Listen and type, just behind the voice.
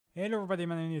Hello everybody,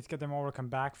 my name is Katem. Welcome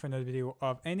back for another video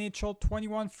of NHL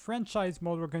 21 franchise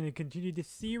mode. We're going to continue this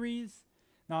series.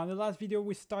 Now in the last video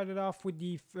we started off with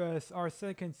our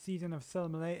second season of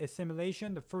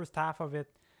simulation, the first half of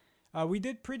it. We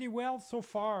did pretty well so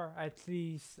far, at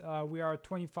least. We are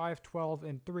 25, 12,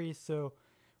 and 3, so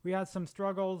we had some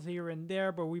struggles here and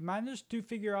there, but we managed to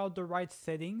figure out the right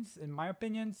settings, in my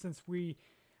opinion, since we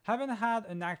haven't had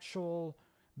an actual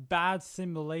bad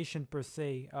simulation per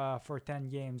se for 10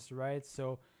 games, right?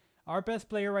 So our best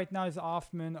player right now is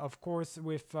Hoffman, of course,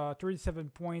 with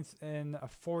 37 points in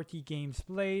 40 games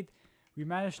played. We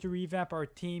managed to revamp our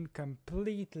team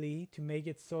completely to make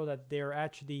it so that they're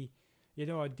actually, you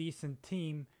know, a decent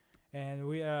team. And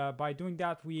we, by doing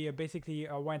that, we basically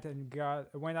went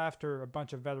after a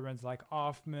bunch of veterans like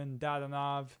Hoffman,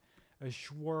 Dadonov,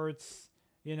 Schwartz,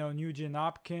 you know, Nugent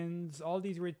Hopkins, all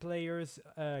these great players,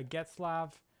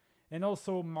 Getzlav, and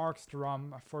also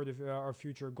Markstrom for our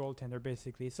future goaltender,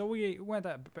 basically. So we went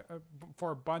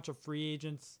for a bunch of free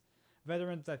agents,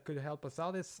 veterans that could help us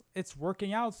out. It's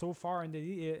working out so far in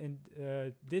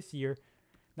this year.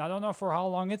 Now I don't know for how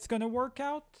long it's gonna work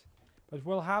out, but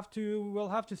we'll have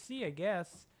to see, I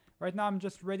guess. Right now I'm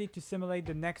just ready to simulate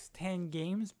the next 10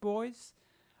 games, boys.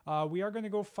 We are going to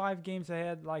go 5 games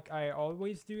ahead like I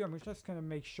always do. I'm just going to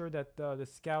make sure that the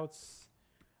scouts,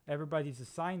 everybody's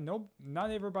assigned. Nope,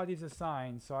 not everybody's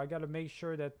assigned. So I got to make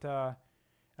sure that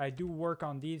I do work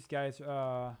on these guys,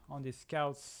 on the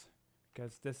scouts,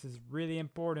 because this is really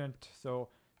important. So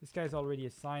this guy's already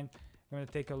assigned. I'm going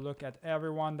to take a look at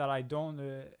everyone that I don't,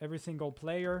 every single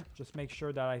player. Just make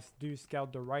sure that I do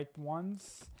scout the right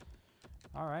ones.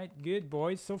 All right, good,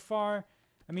 boys. So far,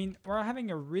 I mean, we're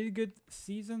having a really good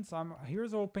season, so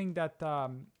here's hoping that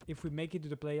if we make it to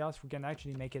the playoffs, we can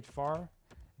actually make it far.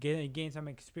 Gain some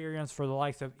experience for the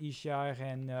likes of Ishar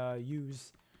and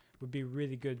Hughes would be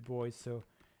really good, boys. So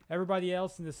everybody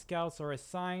else in the scouts are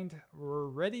assigned. We're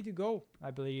ready to go,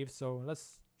 I believe. So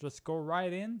let's just go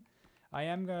right in.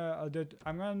 I'm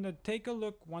gonna take a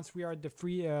look once we are at the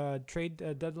free trade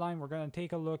deadline. We're gonna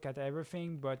take a look at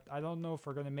everything, but I don't know if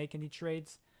we're gonna make any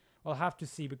trades. I'll have to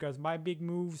see, because my big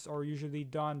moves are usually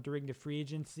done during the free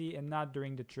agency and not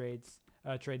during the trade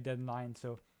deadline.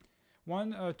 So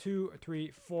 1, 2, 3,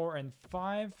 4, and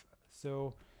 5.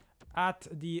 So at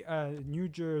the New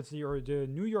Jersey or the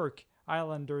New York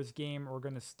Islanders game, we're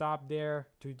gonna stop there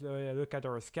to look at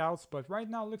our scouts. But right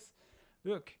now,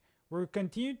 look. We're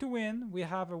continuing to win. We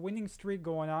have a winning streak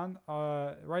going on.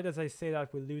 Right as I say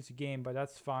that, we lose a game, but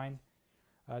that's fine.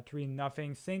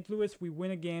 3-0. St. Louis, we win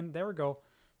a game. There we go.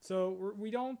 So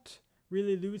we don't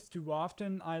really lose too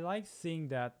often. I like seeing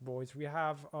that, boys. We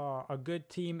have a good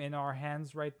team in our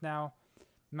hands right now.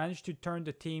 Managed to turn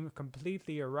the team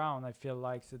completely around, I feel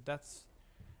like. So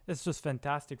it's just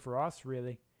fantastic for us,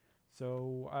 really.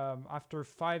 So after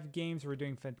 5 games, we're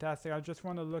doing fantastic. I just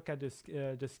want to look at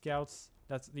the scouts.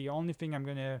 That's the only thing I'm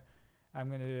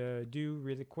gonna do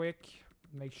really quick.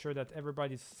 Make sure that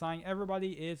everybody's assigned.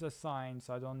 Everybody is assigned,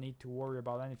 so I don't need to worry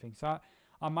about anything. So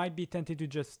I might be tempted to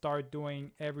just start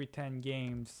doing every 10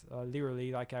 games,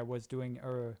 literally like I was doing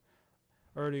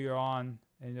earlier on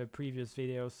in the previous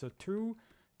video. So 2,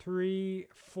 3,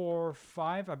 4,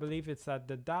 5. I believe it's at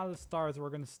the Dallas Stars. We're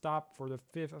gonna stop for the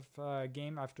 5th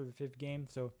game after the 5th game.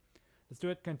 So let's do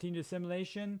it. Continue the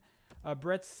simulation.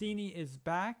 Brett Cini is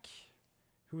back.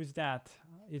 Who is that?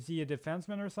 Is he a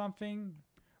defenseman or something?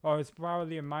 Oh, it's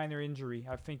probably a minor injury.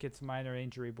 I think it's minor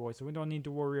injury, boys. So we don't need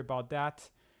to worry about that.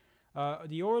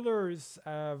 The Oilers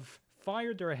have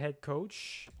fired their head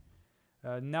coach.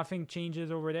 Nothing changes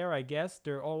over there, I guess.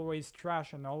 They're always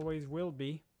trash and always will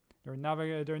be. They're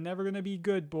never gonna be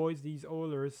good, boys. These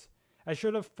Oilers. I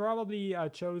should have probably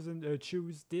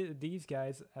choose these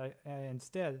guys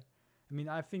instead. I mean,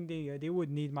 I think they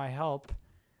would need my help,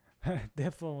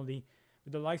 definitely.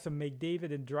 With the likes of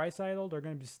McDavid and Draisaitl, they're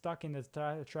going to be stuck in this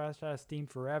trash-ass team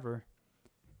forever.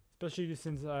 Especially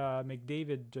since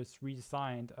McDavid just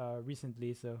re-signed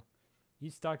recently, so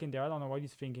he's stuck in there. I don't know what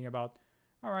he's thinking about.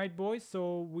 All right, boys,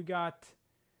 so we got...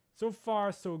 So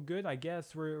far, so good, I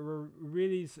guess. We're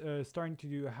really starting to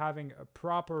do having a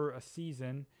proper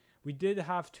season. We did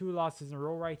have 2 losses in a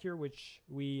row right here, which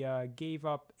we gave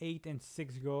up 8 and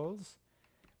 6 goals.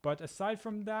 But aside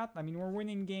from that, I mean, we're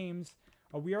winning games.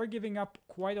 We are giving up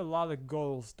quite a lot of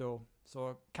goals, though.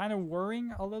 So kind of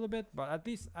worrying a little bit. But at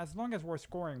least as long as we're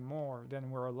scoring more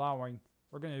than we're allowing,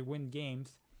 we're going to win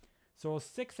games. So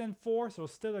 6 and 4, so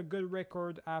still a good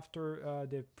record after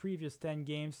the previous 10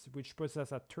 games, which puts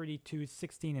us at 32,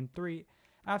 16, and 3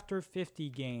 after 50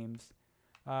 games.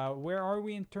 Where are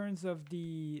we in terms of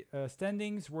the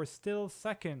standings? We're still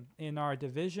second in our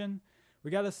division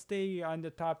We got to stay on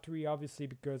the top 3, obviously,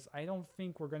 because I don't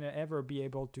think we're going to ever be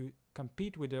able to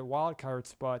compete with the wild card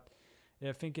spot.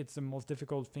 I think it's the most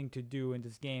difficult thing to do in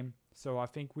this game. So I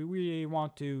think we really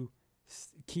want to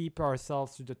keep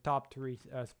ourselves to the top 3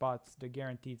 spots, the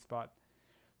guaranteed spot.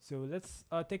 So let's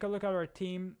take a look at our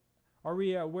team. Are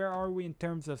we where are we in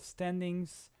terms of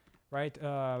standings, right?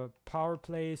 Power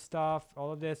play stuff,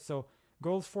 all of this. So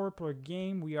goals for per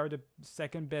game, we are the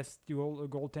second best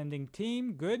goaltending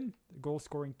team. Good, goal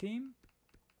scoring team.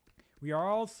 We are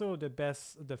also the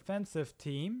best defensive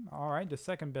team. All right, the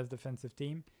second best defensive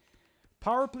team.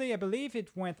 Power play, I believe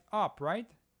it went up, right?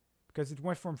 Because it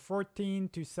went from 14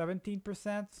 to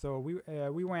 17%. So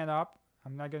we went up.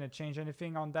 I'm not gonna change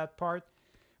anything on that part.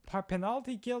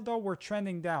 Penalty kill, though, we're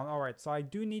trending down. All right, so I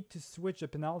do need to switch the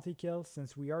penalty kill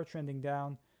since we are trending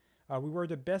down. We were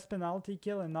the best penalty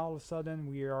kill, and all of a sudden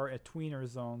we are a tweener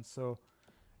zone. So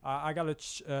I gotta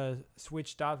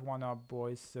switch that one up,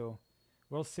 boys. So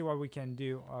we'll see what we can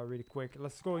do really quick.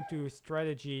 Let's go into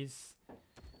strategies.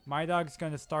 My dog's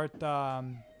gonna start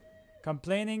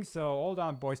complaining, so hold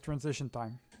on, boys. Transition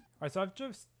time. All right, so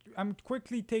I'm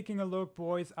quickly taking a look,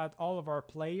 boys, at all of our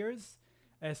players.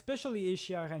 Especially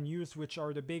Ishihar and Hughes, which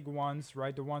are the big ones,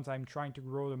 right? The ones I'm trying to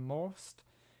grow the most.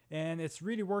 And it's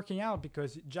really working out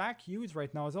because Jack Hughes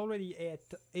right now is already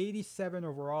at 87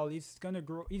 overall. He's gonna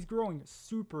grow. He's growing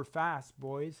super fast,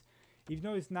 boys. Even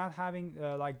though he's not having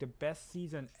like the best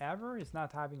season ever, he's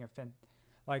not having a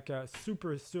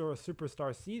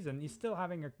superstar season. He's still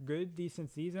having a good,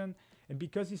 decent season. And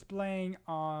because he's playing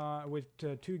with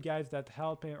 2 guys that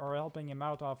helping him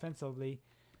out offensively,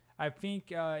 I think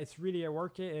it's really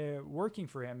working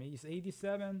for him. He's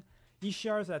 87.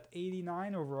 Ishiar's at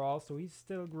 89 overall, so he's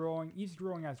still growing. He's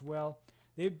growing as well.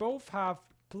 They both have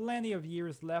plenty of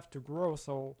years left to grow,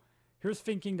 so here's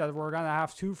thinking that we're going to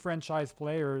have 2 franchise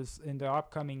players in the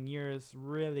upcoming years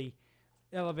really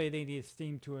elevating this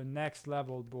team to a next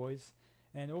level, boys.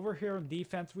 And over here on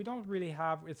defense, we don't really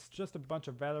have, it's just a bunch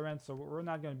of veterans, so we're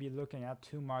not going to be looking at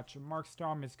too much. Mark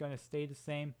Strom is going to stay the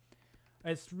same.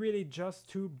 It's really just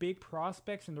 2 big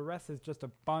prospects, and the rest is just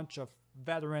a bunch of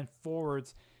veteran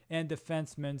forwards and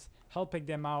defensemen helping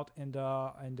them out in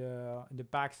the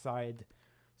backside.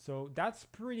 So that's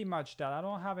pretty much that. I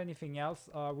don't have anything else.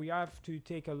 We have to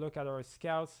take a look at our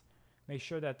scouts, make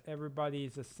sure that everybody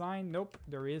is assigned. Nope,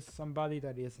 there is somebody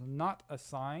that is not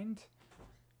assigned.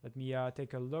 Let me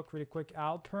take a look really quick.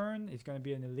 Alpern is going to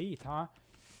be an elite, huh?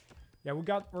 Yeah,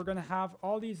 we're gonna have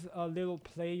all these little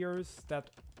players that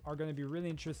are gonna be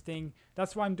really interesting.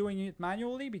 That's why I'm doing it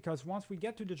manually, because once we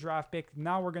get to the draft pick,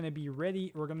 now we're gonna be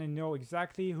ready. We're gonna know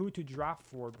exactly who to draft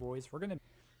for, boys. We're gonna be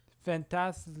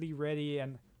fantastically ready,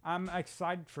 and I'm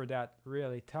excited for that,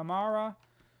 really. Tamara,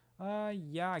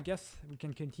 yeah, I guess we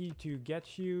can continue to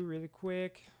get you really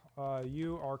quick.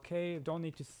 You, RK, don't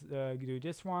need to do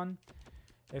this one.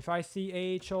 If I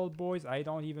see AHL, boys, I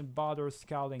don't even bother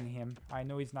scouting him. I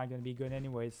know he's not going to be good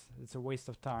anyways. It's a waste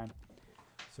of time.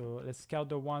 So let's scout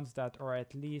the ones that are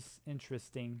at least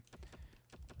interesting.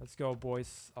 Let's go,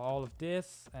 boys. All of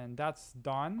this, and that's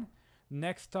done.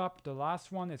 Next up, the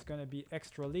last one is going to be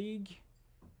Extra League.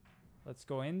 Let's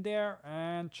go in there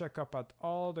and check up at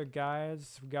all the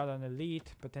guys. We got an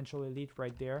elite, potential elite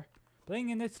right there. Playing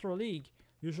in Extra League,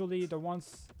 usually the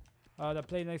ones that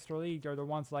play in Extra League are the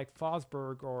ones like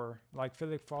Fosberg or like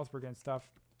Philip Fosberg and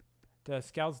stuff. The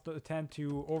scouts tend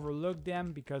to overlook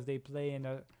them because they play in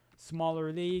a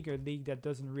smaller league, a league that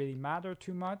doesn't really matter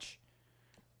too much.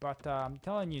 But I'm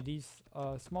telling you, these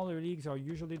smaller leagues are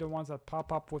usually the ones that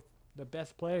pop up with the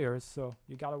best players, so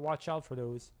you gotta watch out for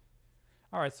those.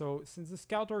 Alright, so since the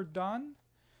scouts are done,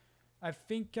 I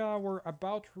think we're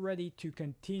about ready to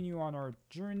continue on our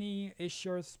journey.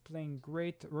 Ishiar's playing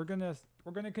great. We're gonna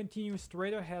continue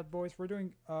straight ahead, boys. We're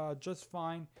doing just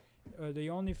fine. The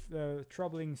only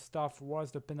troubling stuff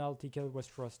was the penalty kill was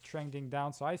trending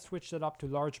down, so I switched it up to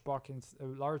large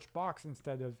box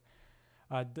instead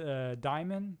of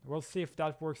diamond. We'll see if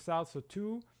that works out. So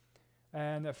 2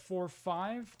 and a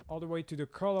 4-5 all the way to the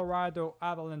Colorado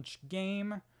Avalanche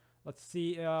game. Let's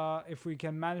see if we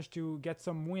can manage to get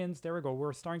some wins. There we go.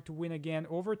 We're starting to win again.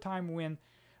 Overtime win.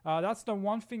 That's the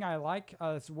one thing I like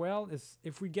as well, is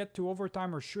if we get to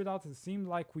overtime or shootouts, it seems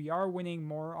like we are winning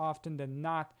more often than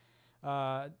not.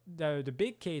 The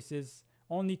big case is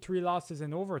only 3 losses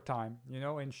in overtime, you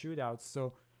know, in shootouts.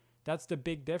 So that's the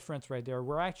big difference right there.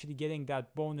 We're actually getting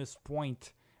that bonus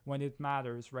point when it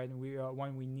matters, right? And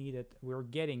when we need it, we're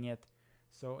getting it.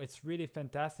 So it's really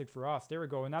fantastic for us. There we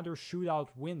go. Another shootout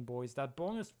win, boys. That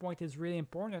bonus point is really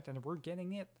important, and we're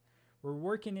getting it. We're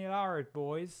working it hard,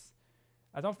 boys.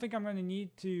 I don't think I'm going to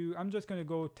need to. I'm just going to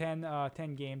go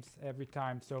 10 games every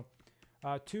time. So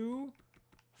 2,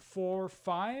 4,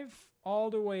 5, all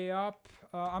the way up.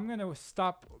 I'm going to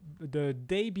stop the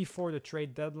day before the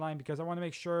trade deadline because I want to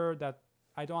make sure that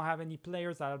I don't have any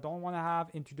players that I don't want to have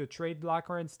into the trade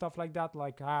blocker and stuff like that.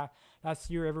 Like last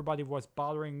year, everybody was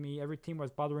bothering me. Every team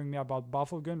was bothering me about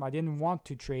Buffalgun. I didn't want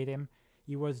to trade him.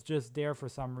 He was just there for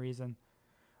some reason.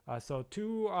 So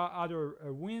 2 other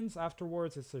wins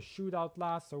afterwards. It's a shootout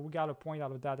last, so we got a point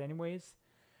out of that anyways.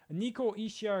 Nico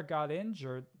Ishii got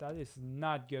injured. That is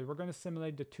not good. We're going to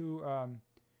simulate the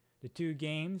two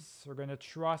games. We're going to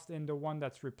trust in the one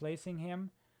that's replacing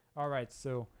him. All right,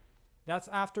 so that's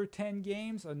after 10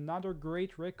 games. Another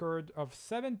great record of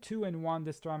 7-2-1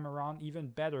 this time around. Even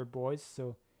better, boys.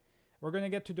 So we're going to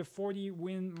get to the 40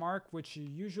 win mark, which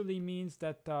usually means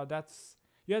that that's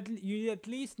you at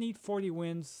least need 40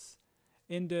 wins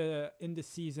in the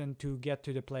season to get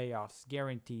to the playoffs.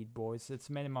 Guaranteed, boys. It's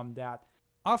minimum that.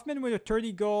 Hoffman with a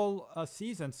 30-goal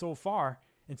season so far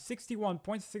in 61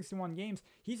 points, 61 games.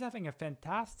 He's having a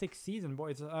fantastic season,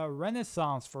 boys. A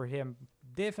renaissance for him,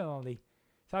 definitely.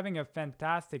 He's having a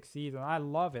fantastic season. I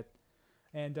love it.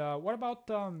 And what about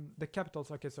the Capitals?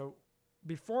 Okay, so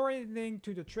before anything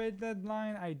to the trade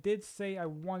deadline, I did say I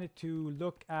wanted to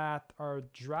look at our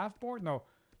draft board. No,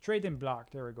 trading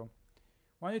block. There we go.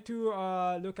 Wanted to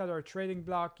look at our trading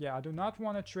block. Yeah, I do not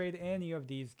want to trade any of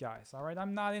these guys. All right,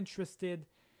 I'm not interested.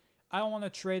 I don't want to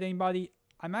trade anybody.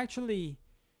 I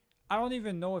don't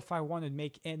even know if I want to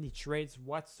make any trades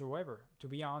whatsoever, to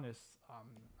be honest.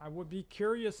 I would be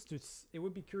curious to. It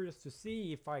would be curious to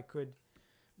see if I could.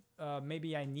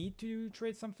 Maybe I need to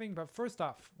trade something. But first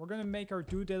off, we're gonna make our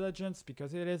due diligence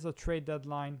because it is a trade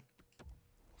deadline.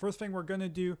 First thing we're gonna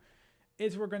do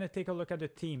is we're going to take a look at the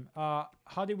team.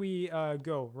 How did we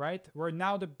go, right? We're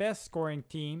now the best scoring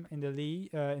team in the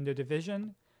league, in the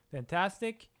division.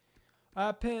 Fantastic.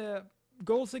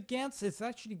 Goals against, it's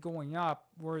actually going up.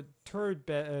 We're third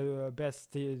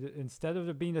best. Instead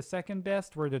of being the second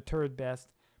best, we're the third best.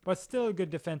 But still a good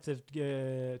defensive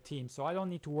team, so I don't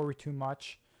need to worry too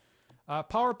much.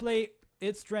 Power play,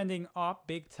 it's trending up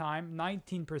big time.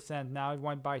 19% now. It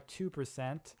went by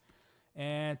 2%.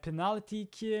 And penalty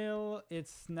kill,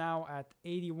 it's now at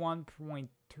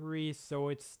 81.3, so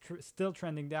it's still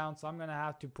trending down. So I'm gonna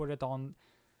have to put it on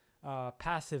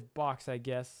passive box, I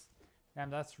guess.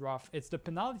 And that's rough. It's the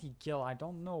penalty kill. I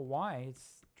don't know why.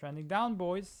 It's trending down,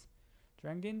 boys.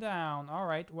 Trending down. All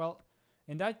right. Well,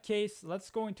 in that case, let's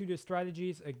go into the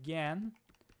strategies again,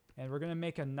 and we're gonna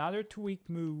make another tweak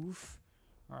move.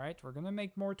 All right. We're gonna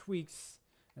make more tweaks.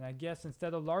 And I guess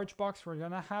instead of large box, we're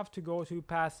going to have to go to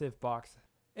passive box.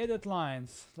 Edit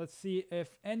lines. Let's see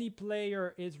if any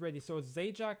player is ready. So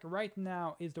Zajac right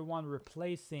now is the one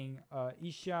replacing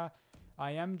Ishii.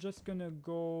 I am just going to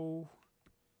go...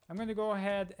 I'm going to go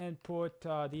ahead and put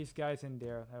these guys in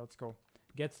there. Let's go.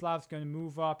 Getzlav's going to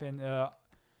move up, and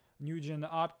Nugent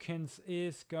Hopkins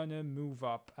is going to move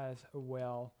up as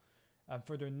well.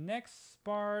 For the next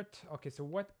part... Okay, so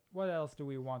what else do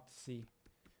we want to see?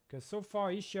 Because so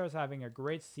far, Ishii is having a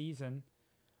great season.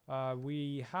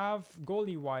 We have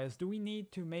goalie-wise. Do we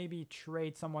need to maybe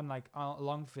trade someone like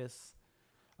Lundqvist?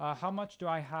 How much do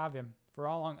I have him? For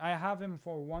how long? I have him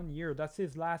for 1 year. That's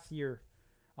his last year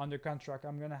under contract.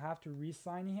 I'm going to have to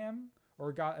re-sign him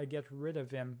or get rid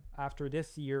of him after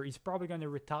this year. He's probably going to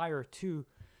retire too.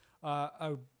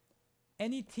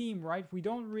 Any team, right? We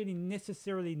don't really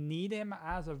necessarily need him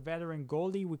as a veteran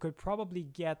goalie. We could probably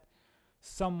get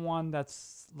someone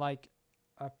that's like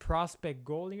a prospect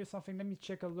goalie or something. Let me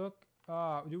check a look.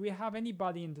 Do we have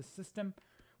anybody in the system?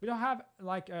 We don't have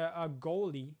like a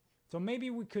goalie, so maybe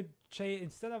we could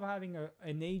instead of having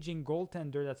an aging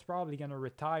goaltender that's probably going to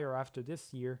retire after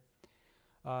this year,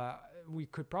 we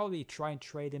could probably try and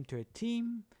trade him to a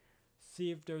team, see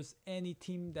if there's any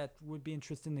team that would be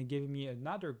interested in giving me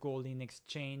another goalie in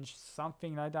exchange,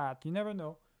 something like that. You never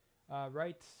know,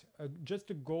 right? Just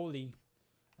a goalie.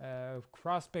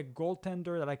 Prospect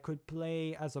goaltender that I could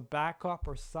play as a backup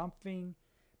or something,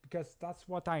 because that's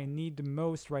what I need the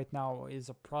most right now is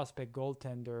a prospect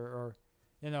goaltender, or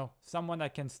someone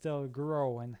that can still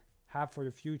grow and have for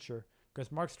the future, because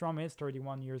Markstrom is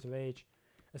 31 years of age.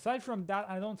 Aside from that,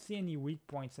 I don't see any weak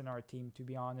points in our team, to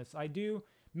be honest. I do.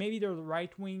 Maybe the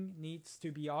right wing needs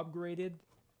to be upgraded.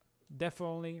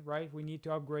 Definitely, right? We need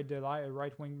to upgrade the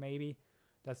right wing maybe.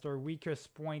 That's their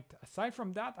weakest point. Aside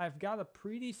from that, I've got a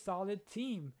pretty solid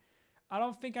team. I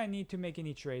don't think I need to make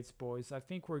any trades, boys. I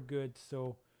think we're good.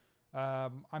 So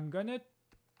I'm going to,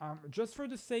 just for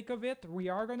the sake of it, we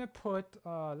are going to put,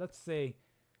 let's say,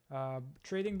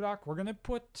 trading block. We're going to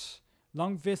put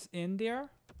Lundqvist in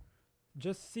there.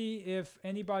 Just see if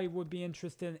anybody would be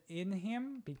interested in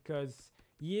him, because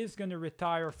he is going to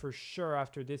retire for sure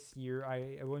after this year.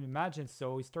 I would imagine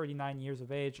so. He's 39 years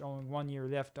of age, only 1 year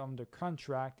left on the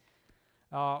contract.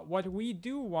 What we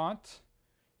do want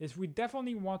is we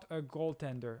definitely want a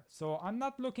goaltender. So I'm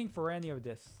not looking for any of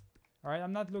this. All right,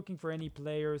 I'm not looking for any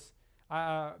players.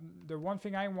 The one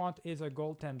thing I want is a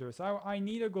goaltender. So I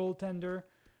need a goaltender.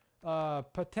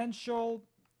 Potential,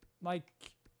 like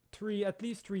at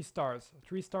least 3 stars.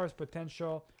 3 stars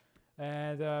potential.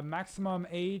 And maximum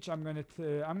age, I'm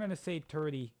gonna say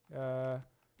 30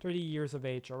 years of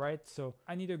age. All right, so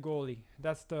I need a goalie.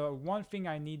 That's the one thing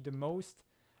I need the most.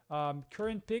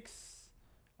 Current picks,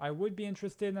 I would be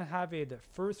interested in having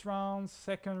first rounds,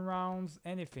 second rounds,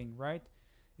 anything, right?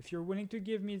 If you're willing to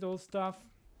give me those stuff,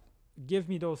 give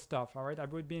me those stuff. All right, I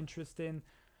would be interested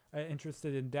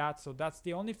in that. So that's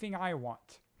the only thing I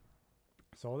want.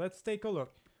 So let's take a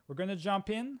look. We're gonna jump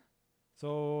in.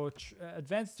 So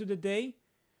advance to the day,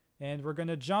 and we're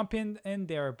gonna jump in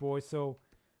there, boys. So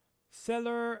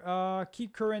seller,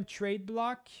 keep current trade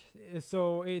block.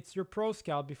 So it's your pro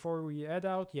scout before we head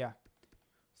out. Yeah.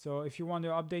 So if you want to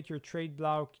update your trade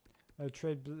block,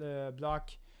 block.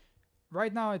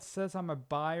 Right now it says I'm a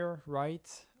buyer, right?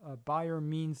 A buyer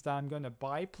means that I'm gonna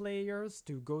buy players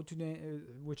to go to the,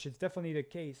 which is definitely the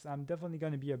case. I'm definitely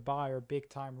gonna be a buyer big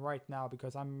time right now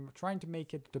because I'm trying to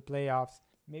make it to the playoffs.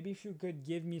 Maybe if you could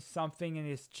give me something in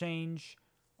exchange.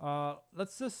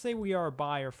 Let's just say we are a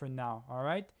buyer for now, all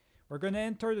right? We're gonna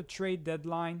enter the trade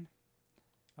deadline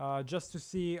just to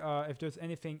see if there's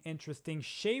anything interesting.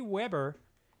 Shea Weber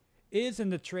is in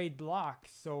the trade block,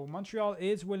 so Montreal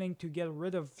is willing to get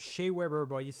rid of Shea Weber,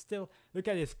 but he's still, look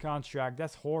at his contract.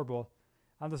 That's horrible.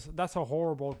 And that's a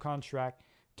horrible contract.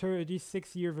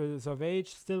 36 years of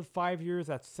age, still 5 years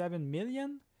at $7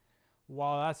 million.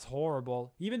 Wow, that's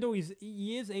horrible. Even though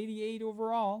he is 88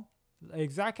 overall,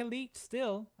 exactly,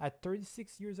 still at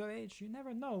 36 years of age, you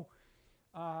never know.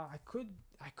 I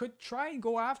could try and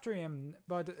go after him,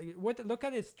 but look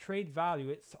at his trade value.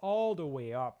 It's all the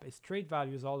way up. His trade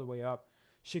value is all the way up.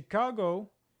 Chicago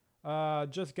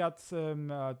just got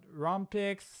some round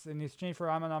picks in exchange for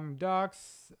Ammanam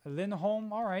Ducks.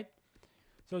 Lindholm, all right.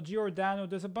 So Giordano,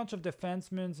 there's a bunch of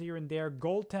defensemen here and there.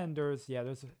 Goaltenders, yeah,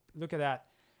 look at that.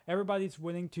 Everybody's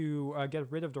willing to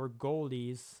get rid of their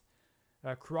goalies.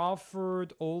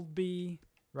 Crawford, Oldby,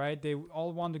 right? They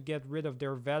all want to get rid of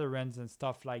their veterans and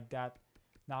stuff like that.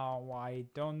 Now, I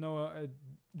don't know.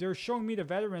 They're showing me the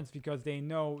veterans because they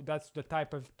know that's the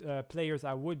type of players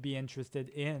I would be interested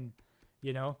in,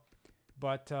 you know.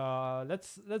 But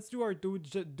let's do our due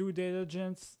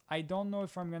diligence. I don't know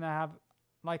if I'm going to have...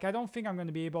 Like, I don't think I'm going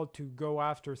to be able to go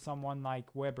after someone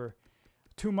like Weber.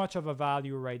 Too much of a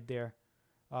value right there.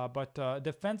 But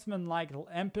defenseman like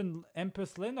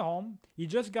Empus Lindholm, he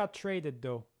just got traded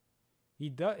though. He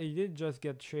did just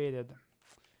get traded.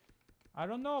 I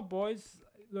don't know, boys.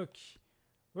 Look,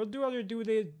 we'll do other due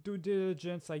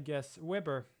diligence, I guess.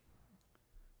 Weber.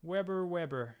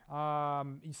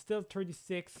 He's still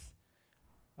 36.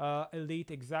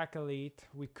 Elite, exact elite.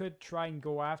 We could try and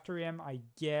go after him, I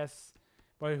guess.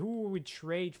 But who would we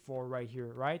trade for right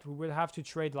here, right? We would have to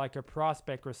trade like a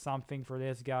prospect or something for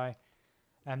this guy.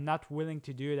 I'm not willing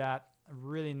to do that.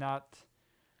 Really not.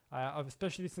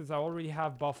 Especially since I already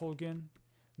have Buffalgun.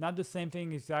 Not the same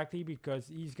thing exactly because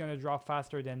he's going to drop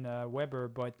faster than Weber.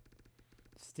 But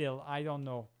still, I don't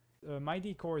know. My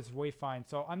decor is way fine.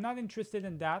 So I'm not interested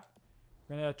in that.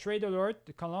 We're going to trade alert.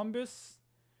 Columbus.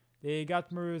 They got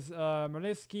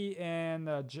Merliski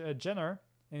and Jenner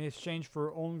in exchange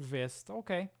for Olmqvist.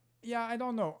 Okay. Yeah, I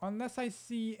don't know. Unless I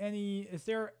see any... Is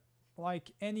there...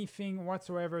 like anything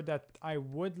whatsoever that I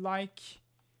would like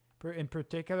in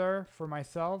particular for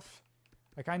myself?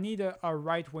 Like I need a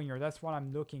right winger. That's what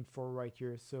I'm looking for right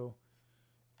here. So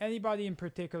anybody in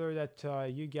particular that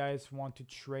you guys want to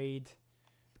trade?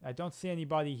 I don't see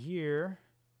anybody here.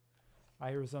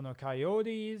 Arizona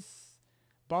Coyotes.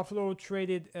 Buffalo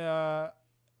traded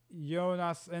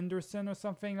Jonas Anderson or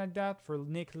something like that for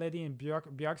Nick Leddy and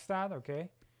Bjorkstad. Okay.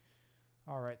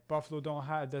 All right, Buffalo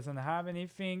doesn't have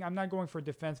anything. I'm not going for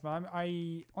defense, but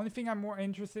only thing I'm more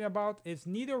interested about is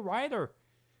Niederreiter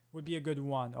would be a good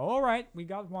one. All right, we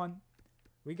got one.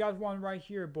 We got one right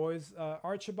here, boys.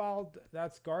 Archibald,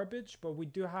 that's garbage, but we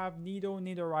do have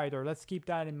Niederreiter. Let's keep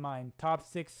that in mind. Top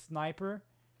 6 sniper.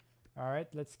 All right,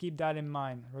 let's keep that in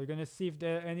mind. We're gonna see if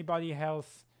anybody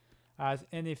else has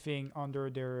anything under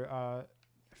their,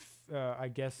 I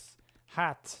guess,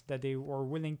 hat that they were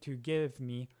willing to give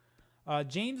me.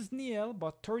 James Neal,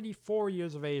 but 34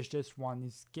 years of age. This one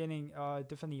is getting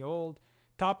definitely old.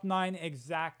 Top 9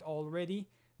 exact already.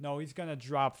 No, he's gonna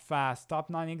drop fast. Top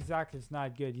 9 exact is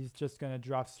not good. He's just gonna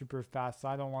drop super fast. So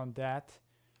I don't want that.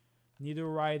 Neither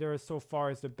rider so far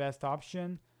is the best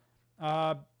option.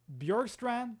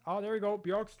 Bjorkstrand. Oh, there we go.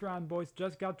 Bjorkstrand, boys,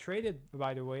 just got traded,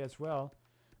 by the way, as well.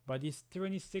 But he's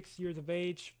 26 years of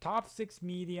age. Top 6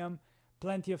 medium.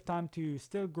 Plenty of time to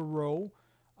still grow.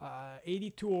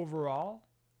 82 overall.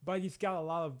 But he's got a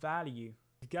lot of value.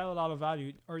 He's got a lot of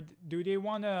value. Or do they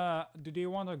want a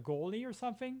goalie or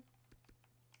something?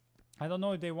 I don't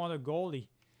know if they want a goalie.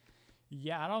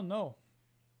 Yeah, I don't know.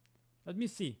 Let me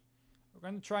see. We're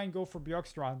going to try and go for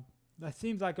Bjorkstrand. That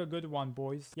seems like a good one,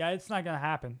 boys. Yeah, it's not going to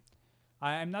happen.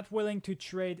 I'm not willing to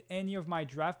trade any of my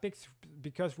draft picks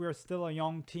because we're still a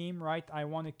young team, right? I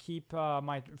want to keep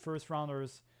my first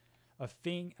rounders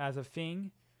as a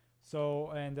thing.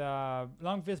 So, and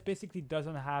Lundqvist basically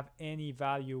doesn't have any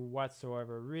value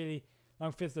whatsoever. Really,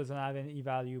 Lundqvist doesn't have any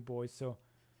value, boys. So,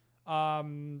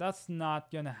 that's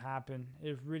not gonna happen.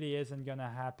 It really isn't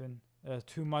gonna happen.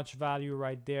 Too much value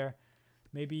right there.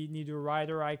 Maybe neither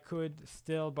rider I could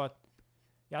still, but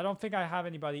yeah, I don't think I have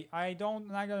anybody. I'm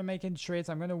not gonna make any trades.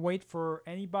 I'm gonna wait for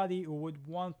anybody who would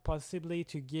want possibly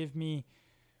to give me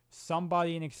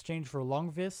somebody in exchange for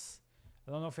Lundqvist.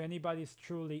 I don't know if anybody's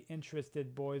truly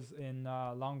interested, boys, in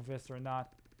Lundqvist or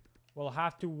not. We'll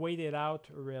have to wait it out,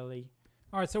 really.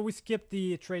 Alright, so we skipped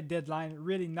the trade deadline.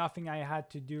 Really nothing I had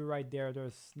to do right there.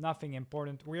 There's nothing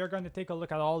important. We are going to take a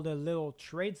look at all the little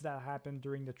trades that happened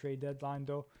during the trade deadline,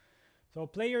 though. So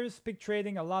players, pick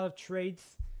trading, a lot of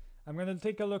trades. I'm going to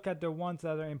take a look at the ones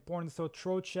that are important. So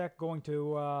Trocheck going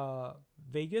to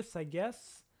Vegas, I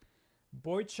guess.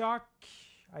 Boychuk,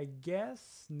 I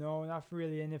guess. No, not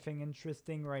really anything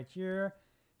interesting right here.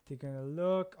 Taking a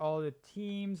look, all the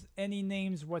teams, any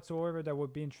names whatsoever that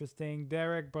would be interesting.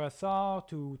 Derek Brassard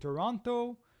to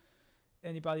Toronto.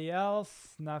 Anybody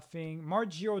else? Nothing. Mark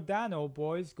Giordano,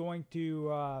 boys, going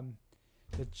to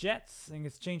the Jets in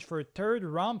exchange for a 3rd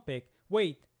round pick.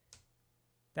 Wait,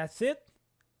 that's it?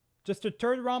 Just a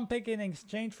 3rd round pick in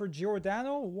exchange for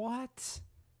Giordano? What?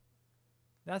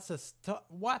 That's a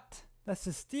what? That's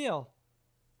a steal.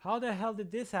 How the hell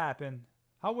did this happen?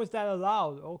 How was that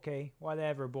allowed? Okay,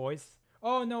 whatever, boys.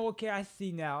 Oh, no, okay, I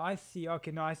see now. I see. Okay,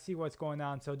 no, I see what's going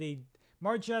on. So they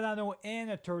Mark Giordano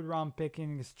and a 3rd round pick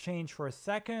in exchange for a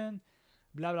 2nd.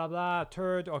 Blah, blah, blah.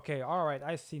 3rd. Okay, all right.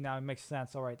 I see now. It makes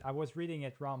sense. All right. I was reading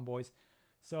it wrong, boys.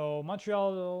 So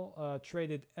Montreal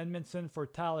traded Edmondson for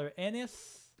Tyler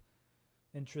Ennis.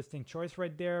 Interesting choice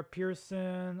right there.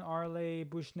 Pearson, Arley,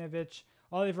 Bushnevich,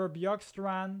 Oliver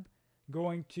Bjorkstrand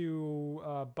going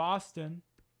to Boston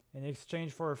in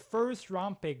exchange for a 1st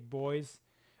round pick, boys.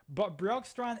 But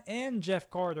Bjorkstrand and Jeff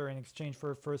Carter in exchange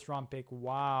for a 1st round pick.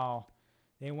 Wow.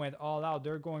 They went all out.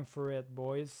 They're going for it,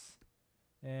 boys.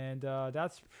 And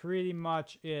that's pretty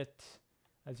much it.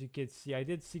 As you can see, I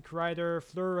did see Kreider,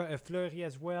 Fleury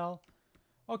as well.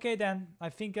 Okay, then. I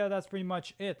think that's pretty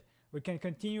much it. We can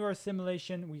continue our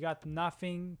simulation. We got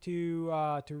nothing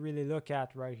to really look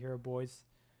at right here, boys.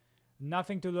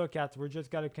 Nothing to look at. We're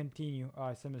just got to continue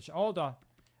simulation. Hold on.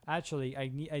 Actually,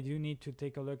 I do need to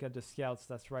take a look at the scouts.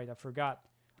 That's right. I forgot.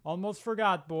 Almost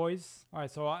forgot, boys. All right,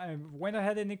 so I went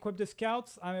ahead and equipped the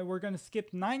scouts. We're going to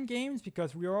skip 9 games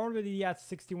because we are already at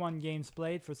 61 games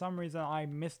played. For some reason, I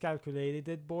miscalculated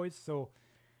it, boys. So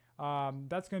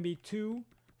that's going to be 2,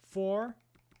 4,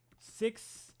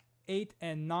 6, 8,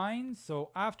 and 9.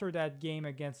 So after that game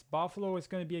against Buffalo, it's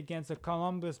going to be against the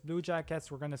Columbus Blue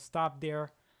Jackets. We're going to stop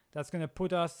there. That's going to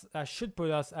put us, should put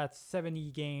us at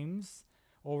 70 games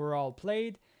overall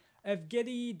played.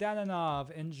 Evgeny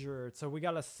Danilov injured. So we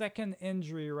got a 2nd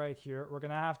injury right here. We're going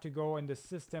to have to go in the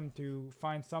system to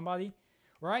find somebody.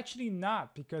 We're actually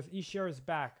not because Ishier is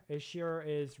back. Ishier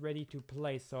is ready to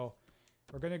play. So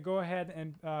we're going to go ahead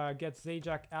and get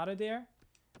Zajac out of there.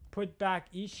 Put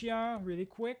back Ishier really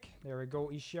quick. There we go,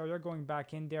 Ishier. You're going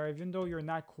back in there even though you're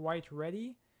not quite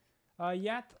ready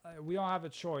yet. We don't have a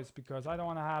choice because I don't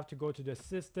want to have to go to the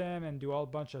system and do a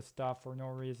bunch of stuff for no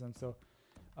reason. So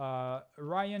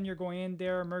Ryan, you're going in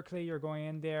there. Merkley, you're going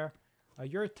in there.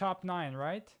 You're top 9,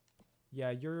 right?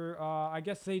 Yeah, you're I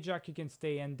guess Zajac, you can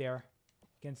stay in there.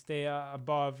 You can stay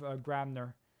above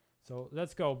Grabner. So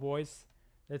let's go, boys.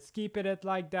 Let's keep it at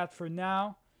like that for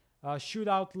now.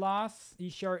 Shootout loss.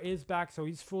 Ishier is back, so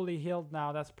he's fully healed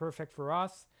now. That's perfect for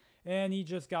us. And he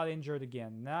just got injured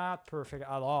again. Not perfect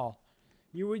at all.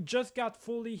 You just got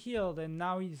fully healed, and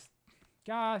now he's...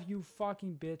 God, you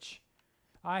fucking bitch.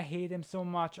 I hate him so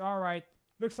much. Alright.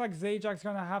 Looks like Zajac's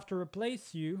gonna have to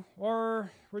replace you.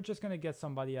 Or we're just gonna get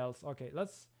somebody else. Okay,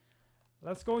 let's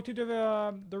go to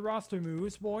the roster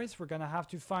moves, boys. We're gonna have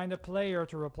to find a player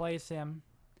to replace him.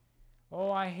 Oh,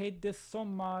 I hate this so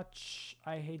much.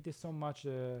 I hate this so much.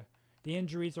 The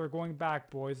injuries are going back,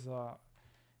 boys.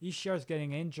 Ishiar's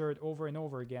getting injured over and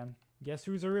over again. Guess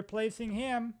who's replacing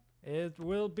him? It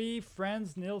will be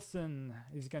Franz Nielsen.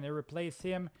 He's going to replace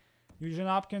him. Eugene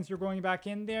Hopkins, you're going back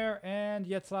in there. And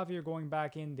Yetzlav, you're going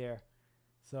back in there.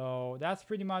 So that's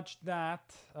pretty much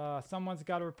that. Someone's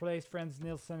got to replace Franz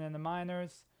Nielsen in the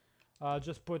minors.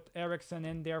 Just put Eriksson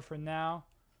in there for now.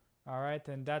 Alright,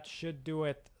 and that should do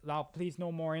it. Now, please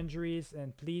no more injuries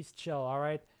and please chill,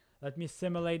 alright? Let me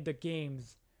simulate the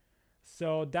games.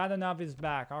 So, Dadanov is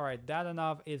back. Alright,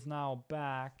 Dadanov is now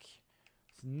back.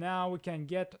 So now we can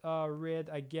get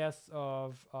rid, I guess,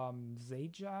 of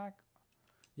Zajac.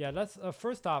 Yeah, let's,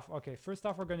 first off, first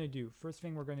thing we're going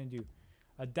to do.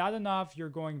 Dadanov, you're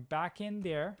going back in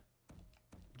there.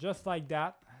 Just like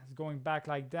that. It's going back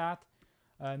like that.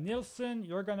 Nielsen,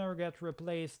 you're gonna get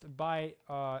replaced by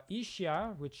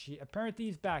Ishia, which apparently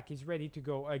he's back. He's ready to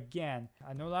go again.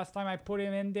 I know last time I put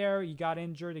him in there, he got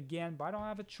injured again, but I don't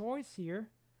have a choice here.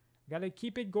 Gotta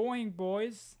keep it going,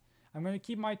 boys. I'm gonna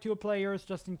keep my 2 players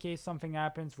just in case something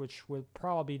happens, which will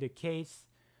probably be the case.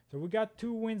 So we got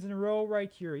 2 wins in a row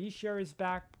right here. Ishia is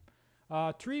back.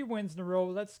 3 wins in a row.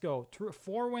 Let's go.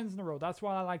 4 wins in a row. That's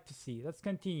what I like to see. Let's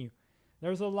continue.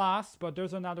 There's a loss, but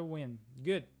there's another win.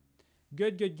 Good.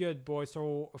 Good, boys.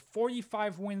 So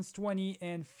 45 wins, 20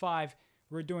 and 5.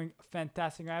 We're doing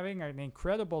fantastic. We're having an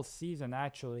incredible season,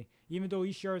 actually. Even though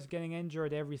Ishar is getting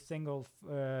injured every single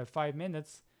 5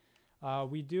 minutes,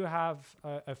 we do have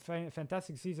a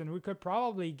fantastic season. We could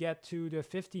probably get to the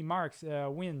 50 marks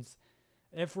wins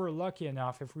if we're lucky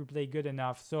enough, if we play good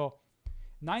enough. So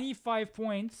 95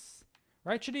 points.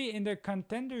 We're actually in the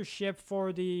contendership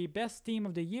for the best team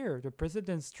of the year, the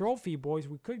President's Trophy, boys.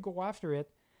 We could go after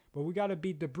it. But we got to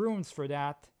beat the Bruins for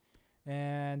that.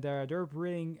 And they're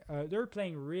playing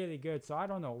really good. So I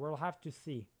don't know. We'll have to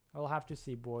see. I'll have to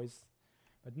see, boys.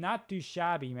 But not too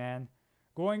shabby, man.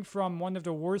 Going from one of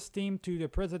the worst team to the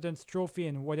President's Trophy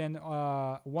in within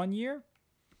 1 year.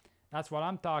 That's what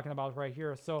I'm talking about right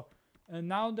here. So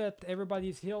now that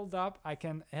everybody's healed up, I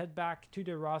can head back to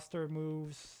the roster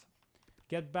moves.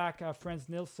 Get back Franz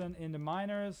Nielsen in the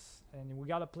minors. And we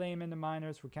got to play him in the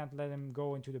minors. We can't let him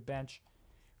go into the bench.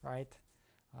 Right,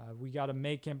 we got to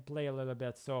make him play a little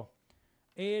bit. So,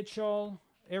 AHL,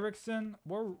 Eriksson,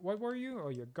 what were you? Oh,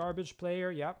 you're a garbage player.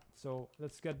 Yep. So,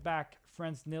 let's get back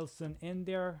Franz Nielsen in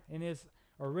there in his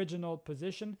original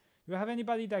position. Do you have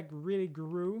anybody that really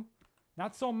grew?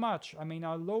 Not so much. I mean,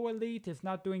 our low elite is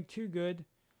not doing too good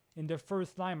in the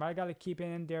first line. But I got to keep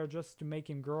him in there just to make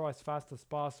him grow as fast as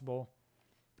possible.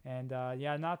 And,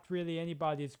 yeah, not really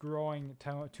anybody's growing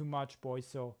too much, boys.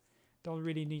 So, don't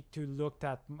really need to look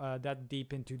that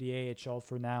deep into the AHL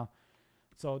for now.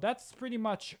 So that's pretty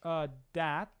much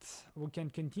that. We can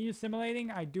continue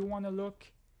simulating. I do want to look.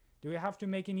 Do we have to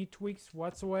make any tweaks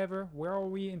whatsoever? Where are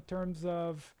we in terms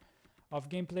of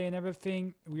gameplay and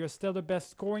everything? We are still the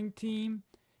best scoring team,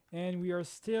 and we are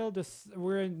still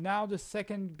we're now the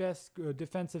second best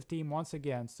defensive team once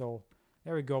again. So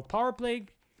there we go. Power play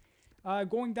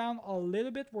going down a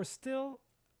little bit. We're still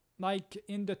like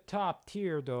in the top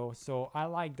tier though, so I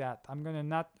like that. I'm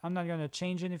not gonna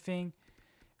change anything.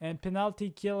 And penalty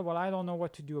kill, well, I don't know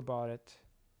what to do about it.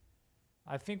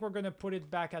 I think we're gonna put it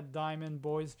back at diamond,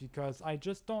 boys, because I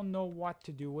just don't know what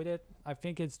to do with it. I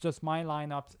think it's just my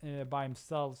lineups by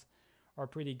themselves are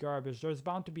pretty garbage. There's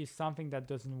bound to be something that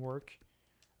doesn't work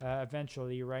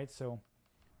eventually, right? So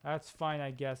that's fine,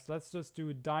 I guess. Let's just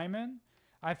do diamond.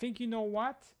 I think, you know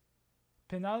what?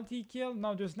 Penalty kill?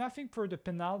 No, there's nothing for the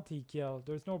penalty kill.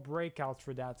 There's no breakouts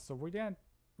for that. So we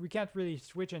can't really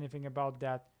switch anything about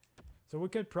that. So we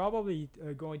could probably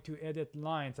go into edit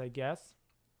lines, I guess.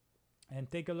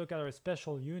 And take a look at our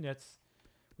special units.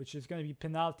 Which is going to be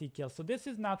penalty kill. So this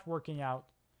is not working out.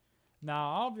 Now,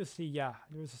 obviously, yeah.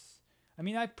 I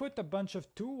mean, I put a bunch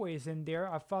of two-ways in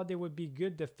there. I thought they would be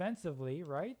good defensively,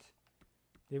 right?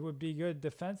 They would be good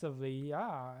defensively.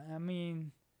 Yeah, I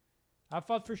mean... I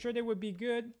thought for sure they would be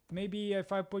good. Maybe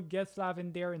if I put Getzlav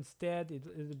in there instead,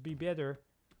 it'd be better.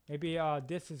 Maybe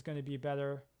this is going to be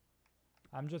better.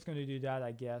 I'm just going to do that,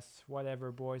 I guess.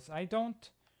 Whatever, boys. I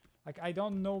don't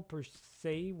know per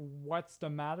se what's the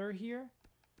matter here.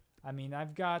 I mean,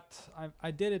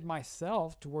 I did it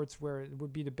myself towards where it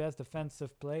would be the best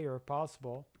defensive player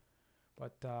possible.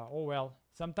 But, oh well.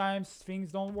 Sometimes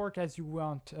things don't work as you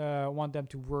want them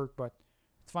to work, but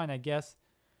it's fine, I guess.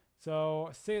 So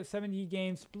 70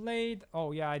 games played.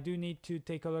 Oh yeah, I do need to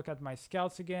take a look at my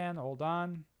scouts again. Hold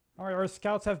on. All right, our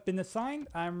scouts have been assigned.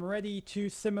 I'm ready to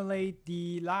simulate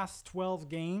the last 12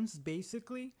 games,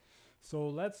 basically. So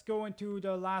let's go into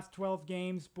the last 12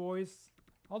 games, boys.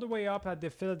 All the way up at the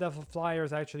Philadelphia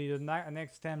Flyers, actually, the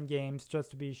next 10 games,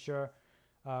 just to be sure.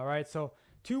 All right, so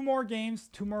 2 more games,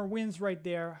 2 more wins right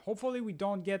there. Hopefully, we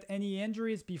don't get any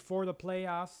injuries before the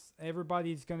playoffs.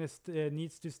 Everybody's gonna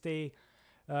needs to stay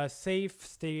safe,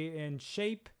 stay in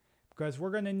shape, because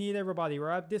we're gonna need everybody. We're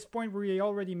at this point, we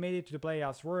already made it to the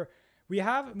playoffs. We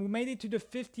made it to the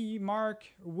 50 mark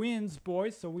wins,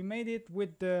 boys. So we made it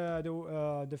with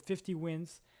the 50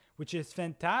 wins, which is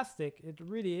fantastic. It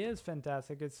really is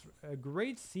fantastic. It's a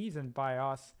great season by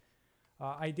us.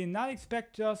 I did not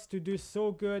expect us to do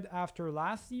so good after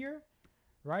last year,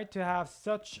 right? To have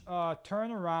such a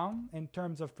turnaround in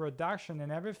terms of production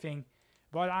and everything.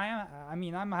 But I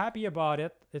mean, I'm happy about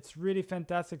it. It's really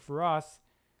fantastic for us.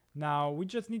 Now we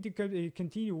just need to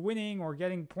continue winning or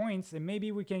getting points, and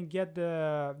maybe we can get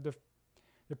the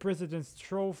President's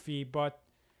Trophy. But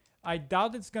I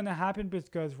doubt it's gonna happen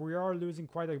because we are losing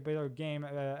quite a bit of game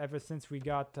ever since we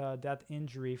got that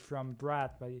injury from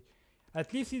Brad. But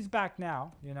at least he's back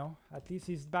now, you know. At least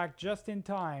he's back just in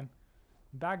time.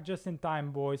 Back just in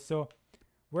time, boys. So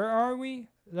where are we?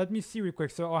 Let me see real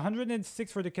quick. So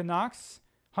 106 for the Canucks,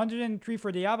 103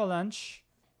 for the Avalanche,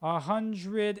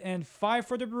 105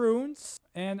 for the Bruins,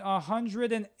 and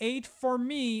 108 for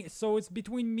me. So it's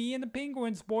between me and the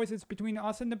Penguins, boys. It's between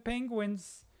us and the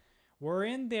Penguins. We're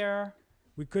in there.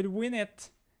 We could win it.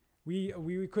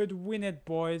 We could win it,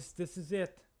 boys. This is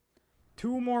it.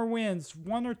 2 more wins,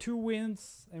 1 or 2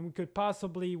 wins, and we could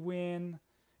possibly win.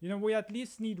 You know, we at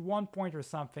least need 1 point or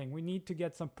something. We need to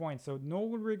get some points. So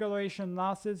no regulation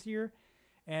losses here.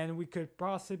 And we could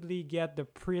possibly get the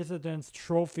President's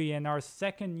Trophy in our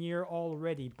 2nd year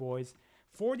already, boys.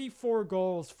 44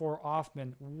 goals for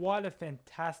Hoffman. What a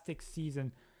fantastic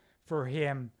season for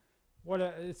him.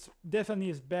 It's definitely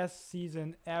his best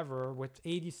season ever with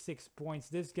 86 points.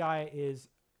 This guy is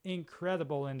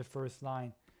incredible in the first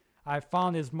line. I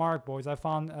found his mark, boys. I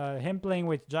found him playing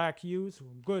with Jack Hughes.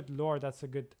 Good Lord, that's a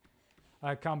good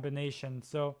combination.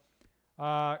 So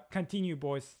continue,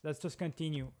 boys. Let's just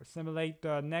continue. Simulate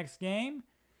the next game.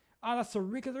 That's a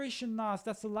regulation loss.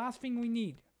 That's the last thing we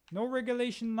need. No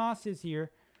regulation losses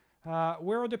here.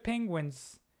 Where are the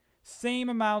Penguins? Same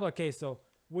amount. Okay, so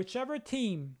whichever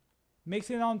team makes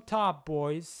it on top,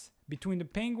 boys, between the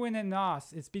Penguin and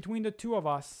us, it's between the 2 of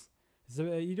us. It's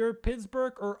either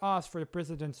Pittsburgh or us for the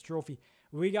President's Trophy.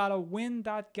 We gotta win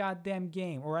that goddamn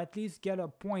game, or at least get a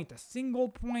point. A single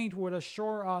point would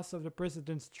assure us of the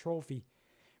President's Trophy.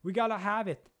 We gotta have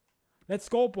it. Let's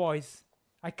go, boys.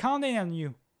 I counted on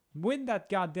you. Win that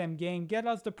goddamn game. Get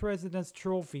us the President's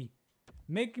Trophy.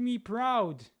 Make me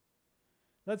proud.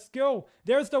 Let's go.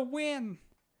 There's the win.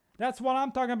 That's what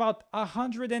I'm talking about.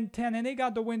 110. And they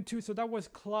got the win too. So that was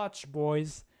clutch,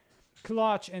 boys.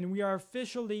 Clutch. And we are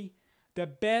officially the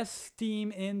best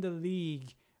team in the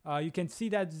league. You can see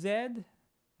that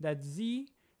Z.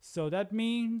 So that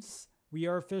means we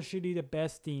are officially the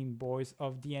best team, boys,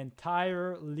 of the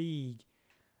entire league.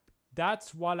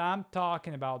 That's what I'm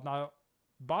talking about. Now,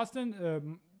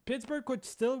 Pittsburgh could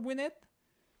still win it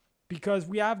because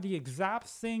we have the exact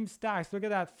same stacks. Look at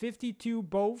that. 52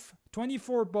 both,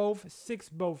 24 both, 6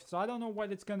 both. So I don't know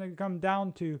what it's going to come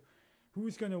down to,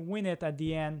 who's going to win it at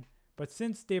the end. But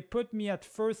since they put me at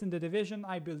first in the division,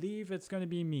 I believe it's going to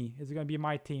be me. It's going to be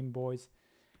my team, boys.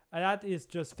 And that is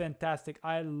just fantastic.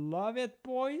 I love it,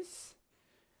 boys.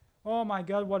 Oh my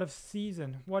God, what a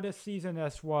season. What a season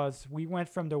this was. We went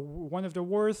from one of the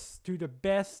worst to the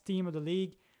best team of the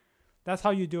league. That's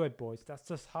how you do it, boys. That's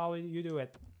just how you do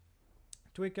it.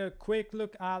 Take a quick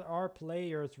look at our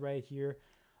players right here.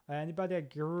 Anybody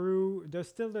that grew, they're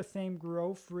still the same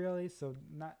growth, really. So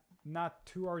not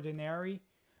too ordinary.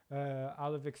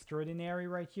 Out of extraordinary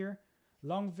right here.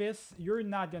 Longvis, you're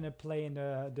not going to play in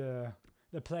the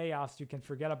playoffs. You can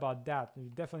forget about that. You're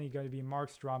definitely going to be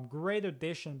Markstrom. Great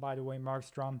addition, by the way,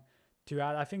 Markstrom, to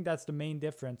add. I think that's the main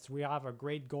difference. We have a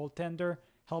great goaltender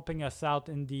helping us out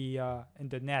in the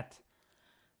net.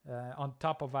 On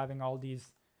top of having all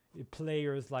these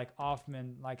players like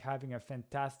Hoffman, like having a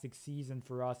fantastic season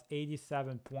for us.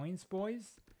 87 points,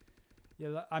 boys.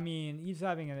 Yeah, I mean, he's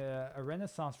having a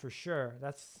renaissance for sure.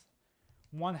 That's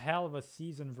one hell of a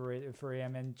season for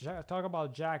him. And talk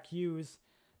about Jack Hughes,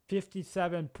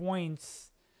 57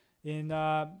 points in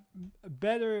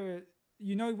better.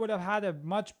 You know, he would have had a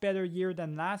much better year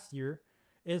than last year.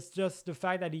 It's just the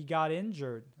fact that he got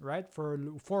injured, right? For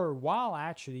a while,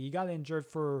 actually, he got injured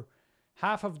for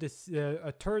half of this,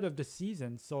 a third of the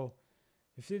season. So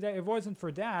if it wasn't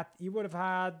for that, he would have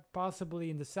had possibly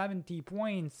in the 70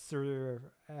 points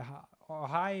or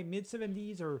high mid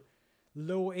 70s or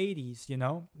low 80s, you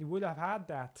know. He would have had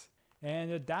that.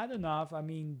 And Dadonov, I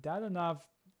mean, Dadonov,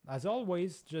 as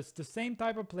always, just the same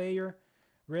type of player.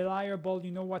 Reliable,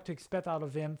 you know what to expect out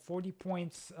of him. 40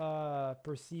 points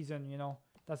per season, you know.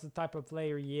 That's the type of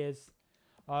player he is.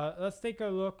 Let's take a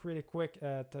look really quick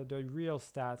at the real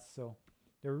stats. So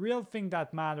the real thing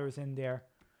that matters in there,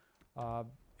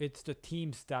 it's the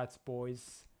team stats,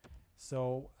 boys.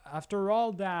 So after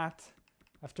all that,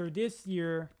 after this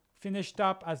year, finished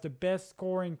up as the best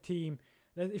scoring team.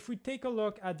 If we take a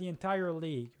look at the entire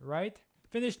league, right?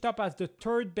 Finished up as the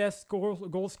third best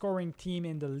goal scoring team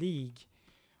in the league.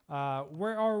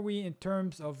 Where are we in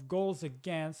terms of goals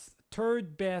against?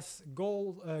 Third best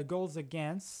goals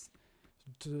against.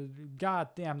 God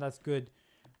damn, that's good.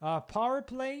 Power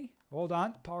play. Hold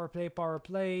on. Power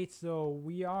play. So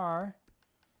we are.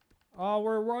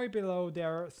 We're right below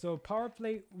there. So power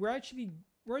play.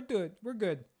 We're good. We're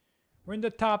good. We're in the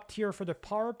top tier for the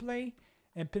power play.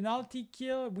 And penalty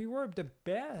kill, we were the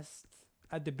best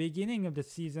at the beginning of the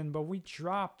season, but we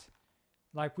dropped.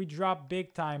 Like, we dropped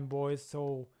big time, boys.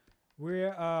 So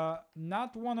we're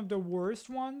not one of the worst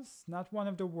ones. Not one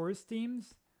of the worst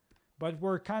teams. But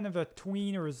we're kind of a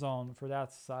tweener zone for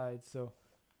that side. So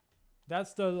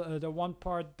that's the one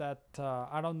part that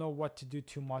I don't know what to do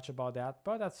too much about that.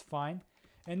 But that's fine.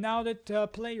 And now the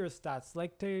player stats.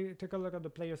 Like, take a look at the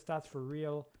player stats for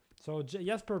real. So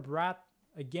Jesper Bratt,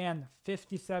 again,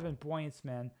 57 points,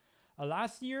 man.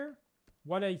 Last year,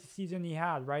 what a season he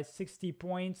had, right? 60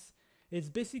 points. It's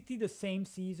basically the same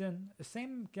season, the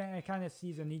same kind of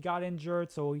season. He got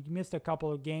injured, so he missed a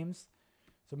couple of games.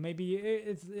 So maybe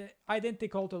it's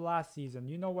identical to last season.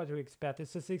 You know what to expect.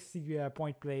 It's a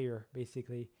 60-point player,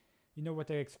 basically. You know what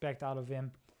to expect out of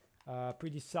him.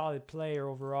 Pretty solid player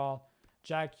overall.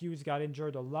 Jack Hughes got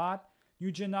injured a lot.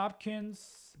 Eugene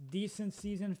Hopkins, decent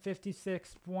season,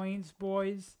 56 points,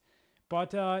 boys.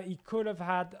 But he could have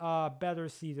had a better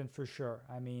season for sure.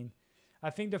 I mean, I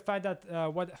think the fact that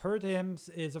what hurt him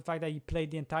is the fact that he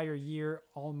played the entire year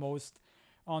almost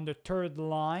on the third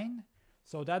line.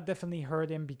 So that definitely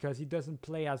hurt him because he doesn't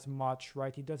play as much,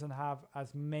 right? He doesn't have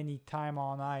as many time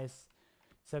on ice.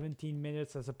 17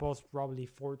 minutes as opposed to probably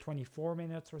 24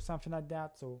 minutes or something like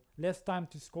that. So less time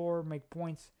to score, make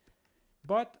points.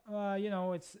 But, you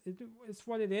know, it's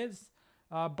what it is.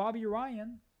 Bobby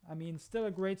Ryan, I mean, still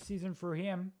a great season for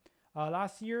him.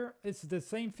 Last year, it's the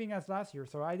same thing as last year.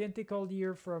 So identical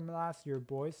year from last year,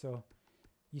 boys. So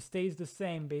he stays the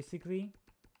same, basically.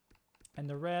 And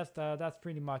the rest, that's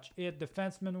pretty much it.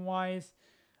 Defenseman-wise,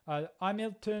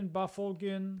 Hamilton,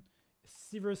 Baffolgen,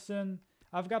 Severson.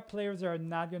 I've got players that are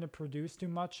not going to produce too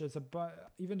much.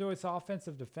 Even though it's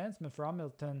offensive defenseman for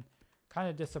Hamilton, kind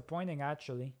of disappointing,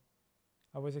 actually.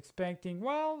 I was expecting,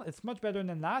 well, it's much better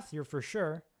than last year for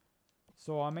sure.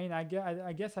 So, I mean, I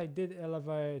guess I did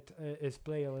elevate his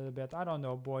play a little bit. I don't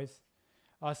know, boys.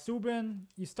 Subban,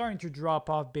 he's starting to drop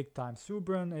off big time.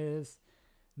 Subban is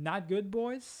not good,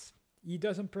 boys. He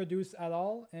doesn't produce at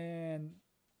all. And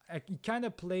he kind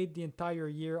of played the entire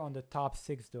year on the top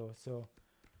 6, though. So,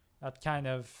 that kind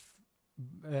of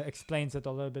explains it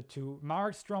a little bit, too.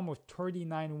 Markstrom with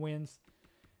 39 wins.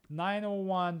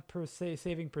 901 per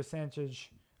saving percentage,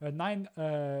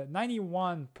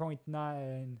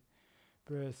 91.9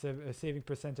 saving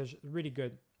percentage, really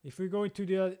good. If we go into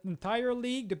the entire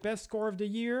league, the best score of the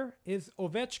year is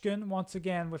Ovechkin, once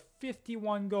again, with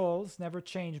 51 goals. Never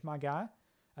changed, my guy.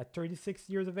 At 36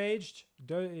 years of age,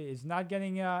 is not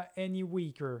getting any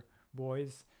weaker,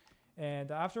 boys. And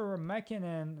after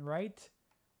McKinnon, right?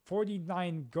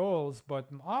 49 goals, but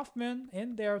Hoffman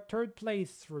in there, third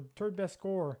place for third best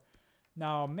score.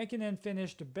 Now, McKinnon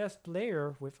finished the best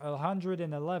player with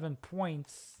 111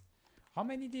 points. How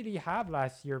many did he have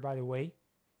last year, by the way?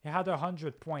 He had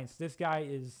 100 points. This guy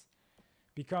is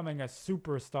becoming a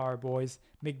superstar, boys.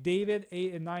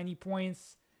 McDavid, 90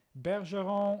 points.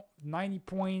 Bergeron, 90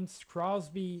 points.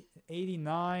 Crosby,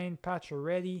 89.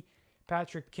 Pacioretty,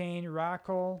 Patrick Kane,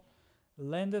 Rackle,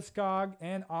 Landeskog,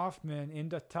 and Hoffman in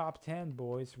the top 10,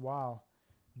 boys. Wow.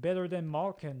 Better than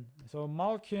Malkin. So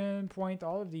Malkin point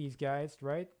all of these guys,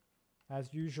 right?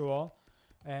 As usual.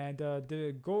 And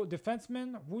the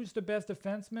defenseman, who's the best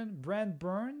defenseman? Brent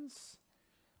Burns.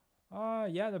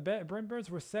 Yeah, Brent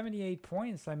Burns was 78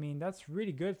 points. I mean, that's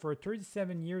really good for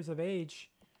 37 years of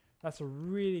age. That's a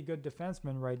really good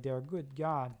defenseman right there. Good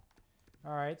God.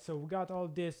 All right, so we got all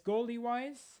this.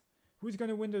 Goalie-wise, who's going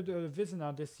to win the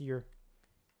Vizina this year?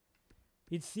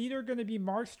 It's either going to be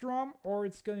Markstrom or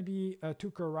it's going to be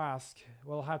Tuukka Rask.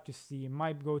 We'll have to see. It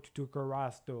might go to Tuukka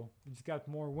Rask, though. He's got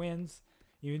more wins,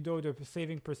 even though the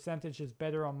saving percentage is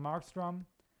better on Markstrom.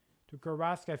 Tuukka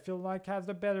Rask, I feel like, has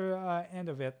the better end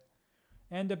of it.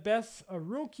 And the best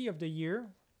rookie of the year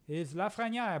is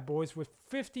Lafrenière, boys, with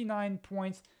 59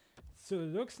 points. So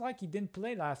it looks like he didn't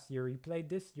play last year. He played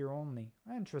this year only.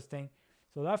 Interesting.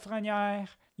 So Lafrenière,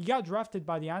 he got drafted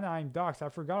by the Anaheim Ducks. I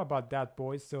forgot about that,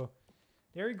 boys. So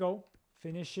there you go.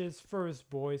 Finishes first,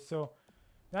 boys. So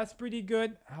that's pretty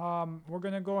good. We're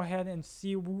going to go ahead and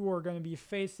see who we're going to be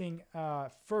facing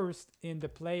first in the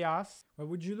playoffs. But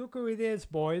would you look who it is,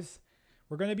 boys?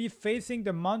 We're going to be facing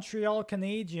the Montreal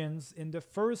Canadiens in the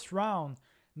first round.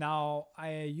 Now,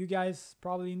 you guys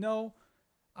probably know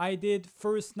I did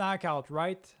first knockout,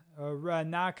 right? A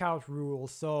knockout rule.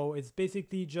 So it's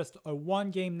basically just a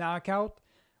one-game knockout.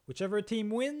 Whichever team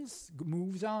wins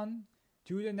moves on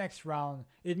to the next round.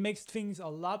 It makes things a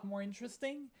lot more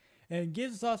interesting and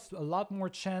gives us a lot more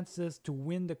chances to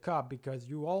win the cup, because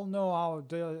you all know how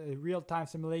the real-time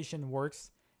simulation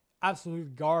works.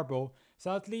 Absolute garbo.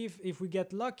 So at least if we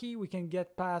get lucky, we can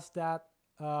get past that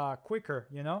quicker,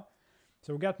 you know?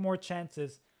 So we got more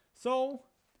chances. So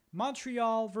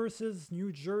Montreal versus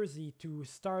New Jersey to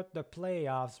start the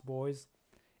playoffs, boys.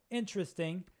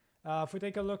 Interesting. If we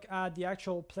take a look at the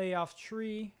actual playoff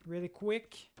tree really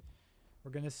quick,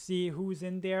 we're going to see who's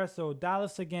in there. So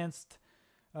Dallas against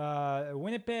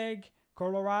Winnipeg,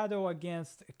 Colorado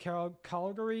against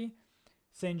Calgary,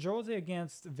 St. Jose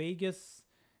against Vegas,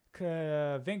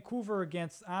 Vancouver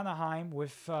against Anaheim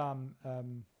with the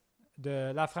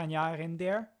Lafrenière in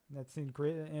there. That's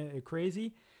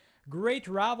crazy. Great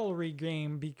rivalry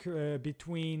game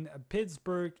between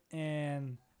Pittsburgh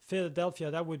and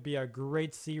Philadelphia. That would be a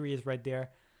great series right there.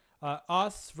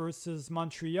 Us versus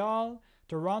Montreal,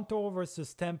 Toronto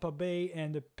versus Tampa Bay,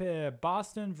 and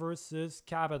Boston versus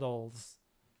Capitals.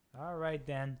 All right,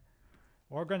 then.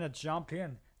 We're going to jump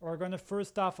in. We're going to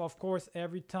first off, of course,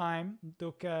 every time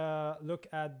look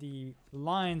at the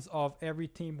lines of every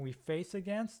team we face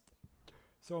against.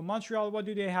 So Montreal, what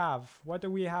do they have? What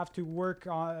do we have to work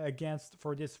on against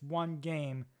for this one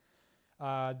game?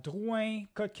 Drouin,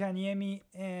 Kotkaniemi,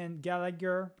 and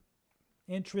Gallagher.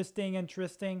 Interesting.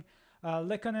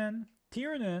 Lekkonen,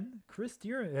 Tiernan, Chris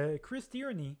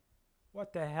Tierney.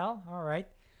 What the hell? All right.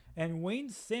 And Wayne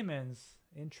Simmons.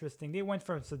 Interesting. They went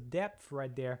for some depth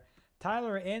right there.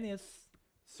 Tyler Ennis,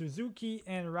 Suzuki,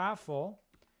 and Raffle.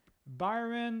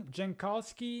 Byron,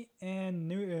 Jankowski,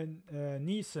 and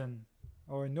Neeson.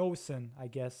 Or Nosen, I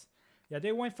guess. Yeah,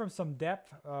 they went from some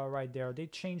depth right there. They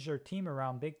changed their team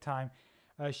around big time.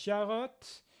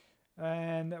 Charlotte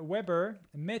and Weber,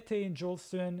 Mete and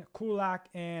Jolson, Kulak,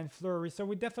 and Fleury. So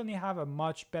we definitely have a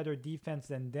much better defense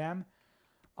than them.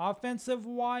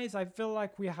 Offensive-wise, I feel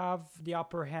like we have the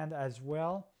upper hand as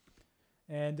well.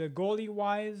 And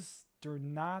goalie-wise, they're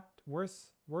not worse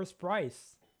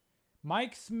price.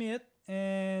 Mike Smith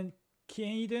and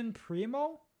Caden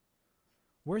Primo?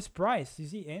 Where's Price?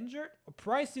 Is he injured?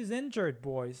 Price is injured,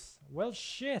 boys. Well,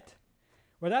 shit.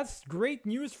 Well, that's great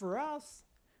news for us.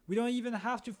 We don't even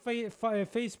have to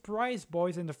face Price,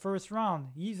 boys, in the first round.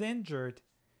 He's injured.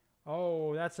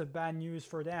 Oh, that's a bad news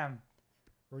for them.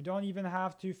 We don't even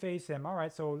have to face him. All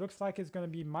right, so it looks like it's going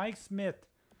to be Mike Smith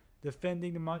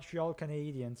defending the Montreal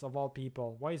Canadiens, of all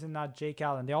people. Why is it not Jake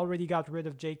Allen? They already got rid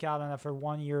of Jake Allen after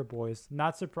 1 year, boys.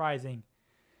 Not surprising.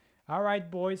 All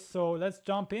right, boys, so let's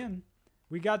jump in.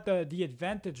 We got the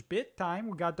advantage bit time.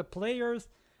 We got the players.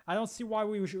 I don't see why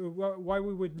we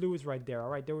would lose right there. All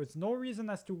right, there was no reason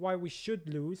as to why we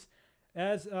should lose.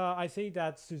 As I say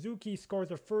that Suzuki scores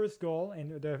the first goal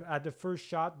at the first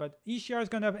shot, but Ishii is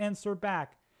going to answer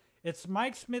back. It's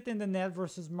Mike Smith in the net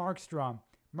versus Markstrom.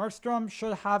 Markstrom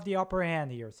should have the upper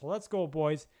hand here. So let's go,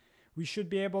 boys. We should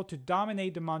be able to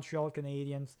dominate the Montreal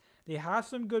Canadiens. They have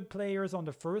some good players on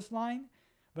the first line.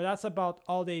 But that's about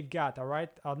all they've got, all right?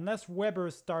 Unless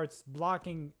Weber starts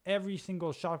blocking every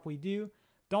single shot we do,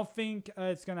 don't think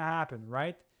it's going to happen,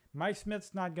 right? Mike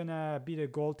Smith's not going to be the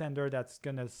goaltender that's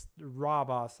going to rob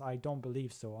us. I don't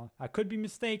believe so. I could be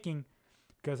mistaken,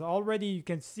 because already you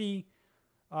can see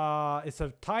it's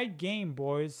a tight game,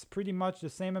 boys. Pretty much the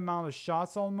same amount of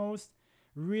shots almost.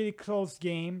 Really close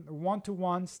game.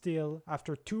 1-1 still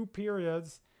after 2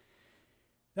 periods.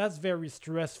 That's very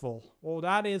stressful. Oh,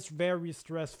 that is very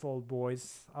stressful,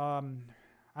 boys. I'm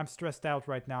stressed out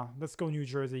right now. Let's go, New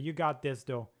Jersey. You got this,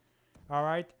 though. All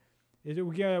right?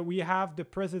 We have the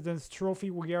President's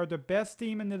Trophy. We are the best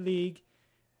team in the league.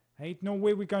 Ain't no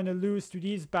way we're going to lose to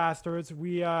these bastards.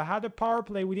 We had a power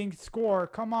play. We didn't score.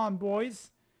 Come on,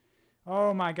 boys.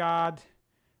 Oh, my God.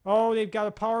 Oh, they've got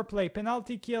a power play.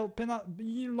 Penalty kill.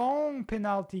 Long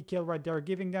penalty kill right there.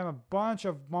 Giving them a bunch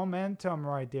of momentum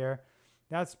right there.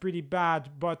 That's pretty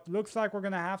bad, but looks like we're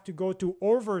going to have to go to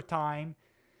overtime.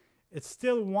 It's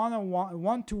still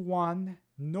 1-1,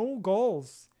 no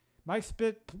goals. Mike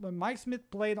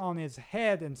Smith played on his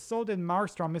head, and so did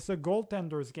Markstrom. It's a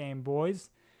goaltender's game, boys.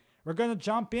 We're gonna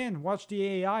jump in, watch the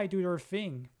AI do their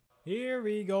thing. Here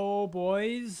we go,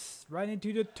 boys. Right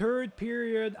into the third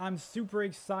period. I'm super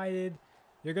excited.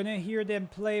 You're gonna hear them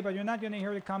play, but you're not gonna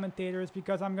hear the commentators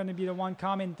because I'm gonna be the one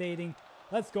commentating.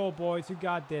 Let's go, boys. You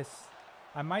got this.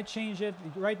 I might change it.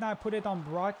 Right now I put it on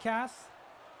broadcast.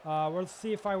 We'll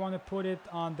see if I want to put it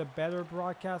on the better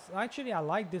broadcast. Actually, I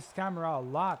like this camera a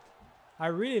lot. I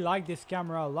really like this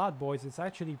camera a lot, boys. It's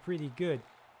actually pretty good.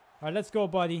 All right, let's go,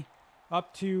 buddy.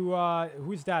 Up to,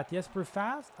 who's that? Jesper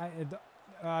Fast?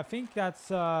 I think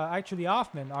that's actually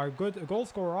Hoffman, our good goal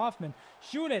scorer Hoffman.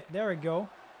 Shoot it. There we go.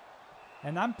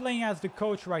 And I'm playing as the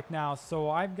coach right now, so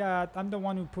I'm the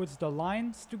one who puts the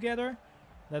lines together.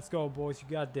 Let's go, boys. You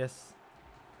got this.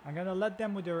 I'm gonna let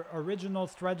them with their original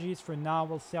strategies for now.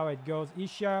 We'll see how it goes.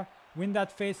 Isha, win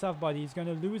that face-off, buddy. He's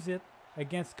gonna lose it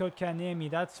against Kotkaniemi.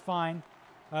 That's fine.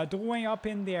 Drouin up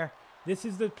in there. This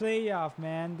is the playoff,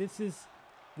 man. This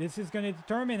is gonna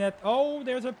determine it. Oh,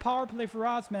 there's a power play for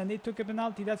us, man. They took a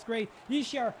penalty. That's great.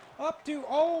 Isha up to.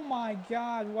 Oh my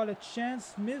God, what a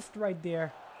chance missed right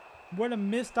there. What a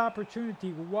missed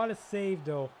opportunity. What a save,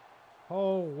 though.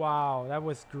 Oh, wow. That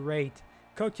was great.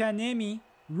 Kotkaniemi,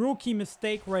 rookie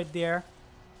mistake right there.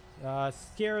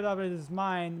 Scared out of his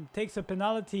mind. Takes a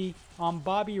penalty on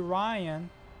Bobby Ryan.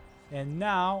 And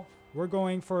now we're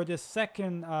going for the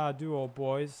second duo,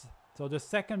 boys. So the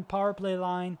second power play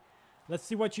line. Let's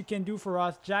see what you can do for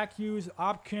us. Jack Hughes,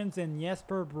 Hopkins, and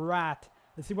Jesper Bratt.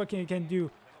 Let's see what you can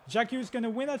do. Jack Hughes going to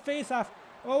win that faceoff.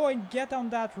 Oh, and get on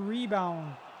that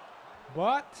rebound.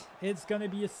 But it's going to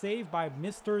be a save by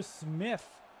Mr. Smith.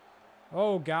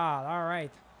 Oh, God. All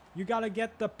right. You got to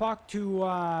get the puck to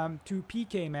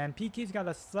PK, man. PK's got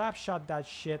to slap shot that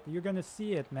shit. You're going to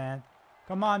see it, man.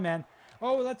 Come on, man.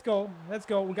 Oh, let's go. Let's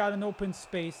go. We got an open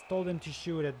space. Told him to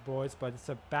shoot it, boys. But it's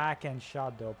a backhand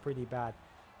shot, though. Pretty bad.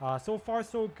 So far,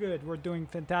 so good. We're doing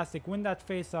fantastic. Win that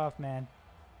face-off, man.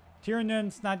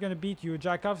 Tiernan's not going to beat you.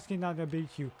 Jakovski's not going to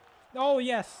beat you. Oh,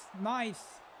 yes. Nice.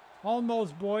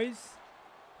 Almost, boys.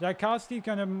 Jakovski's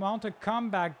going to mount a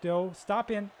comeback, though.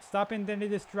 Stop in. Stop in, then they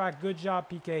distract. Good job,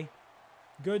 PK.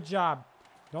 Good job.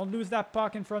 Don't lose that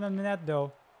puck in front of the net,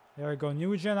 though. There we go.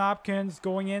 Nugent Hopkins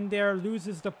going in there.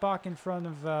 Loses the puck in front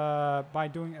of, by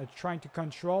doing, trying to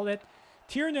control it.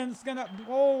 Tiernan's going to,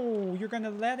 oh, you're going to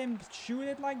let him shoot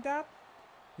it like that?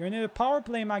 You're in a power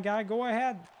play, my guy. Go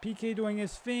ahead. PK doing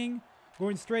his thing.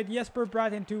 Going straight. Jesper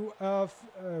Bratt into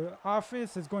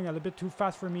office. It's going a little bit too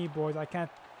fast for me, boys. I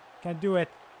can't do it.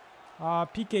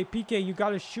 PK, you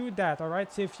gotta shoot that, all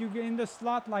right? So if you get in the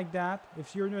slot like that,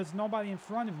 if there's nobody in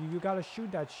front of you, you gotta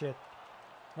shoot that shit.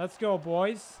 Let's go,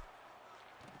 boys.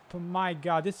 Oh my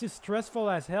God, this is stressful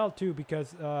as hell too,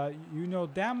 because you know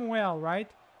damn well,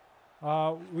 right?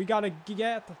 We gotta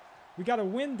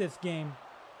win this game.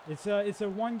 It's a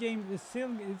one game, it's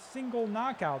single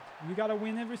knockout. You gotta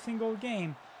win every single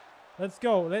game. Let's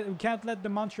go. We can't let the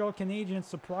Montreal Canadiens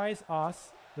surprise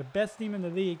us, the best team in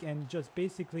the league, and just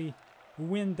basically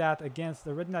win that against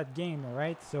the that game, all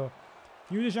right? So,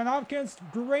 Nugent Hopkins,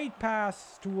 great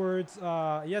pass towards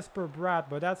Jesper Bratt,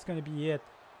 but that's gonna be it.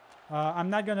 I'm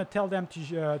not gonna tell them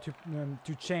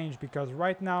to change, because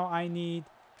right now I need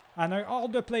all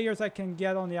the players I can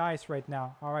get on the ice right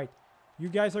now. All right, you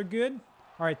guys are good.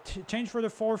 All right, change for the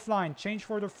fourth line. Change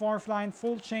for the fourth line.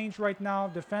 Full change right now.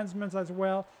 Defensemen as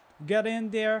well. Get in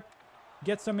there.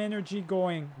 Get some energy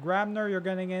going. Grabner, you're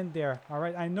getting in there. All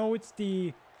right, I know it's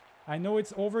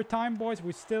overtime, boys.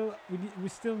 We still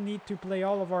need to play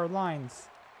all of our lines.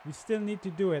 We still need to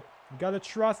do it. We gotta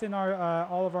trust in our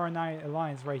all of our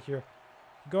lines right here.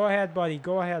 Go ahead, buddy.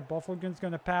 Go ahead. Bufflegun's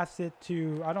gonna pass it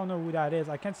to, I don't know who that is.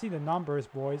 I can't see the numbers,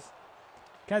 boys.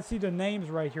 Can't see the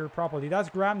names right here properly. That's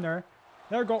Grabner.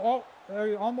 There we go.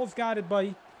 Oh, almost got it,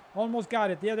 buddy. Almost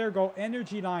got it. Yeah, there we go.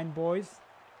 Energy line, boys.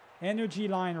 Energy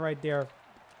line right there.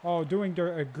 Oh, doing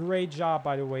a great job,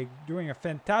 by the way. Doing a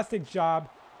fantastic job.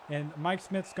 And Mike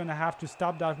Smith's going to have to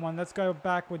stop that one. Let's go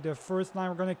back with the first line.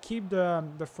 We're going to keep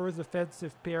the first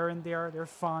defensive pair in there. They're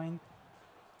fine.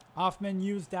 Hoffman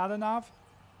used Dadanov.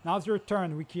 Now's your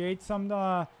turn. We create some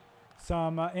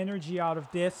energy out of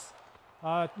this.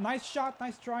 Nice shot.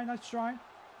 Nice try. Nice try.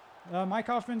 Mike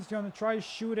Hoffman's going to try to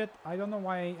shoot it. I don't know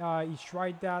why he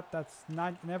tried that. That's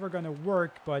never going to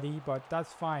work, buddy, but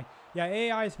that's fine. Yeah,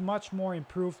 AI is much more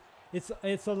improved. It's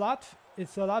a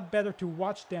lot better to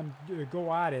watch them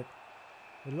go at it.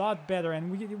 A lot better. And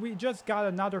we just got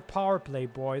another power play,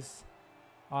 boys.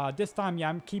 This time, yeah,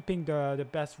 I'm keeping the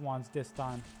best ones this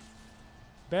time.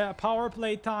 Power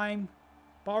play time.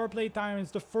 Power play time is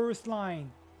the first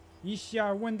line.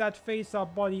 Ishia, win that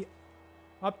face-up, buddy.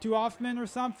 Up to Hoffman or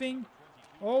something.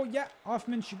 Oh, yeah.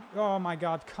 Hoffman should... Oh, my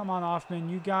God. Come on, Hoffman.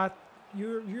 You got...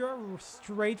 You're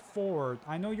straightforward.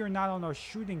 I know you're not on our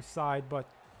shooting side, but...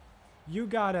 You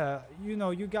gotta... You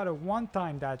know, you gotta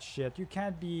one-time that shit. You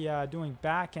can't be doing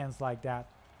backhands like that.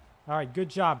 Alright, good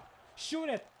job. Shoot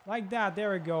it! Like that.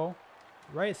 There we go.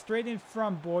 Right, straight in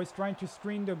front, boys. Trying to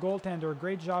screen the goaltender.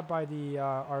 Great job by the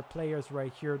our players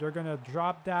right here. They're gonna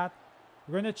drop that.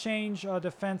 We're gonna change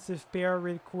defensive pair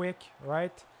real quick,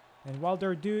 right? And while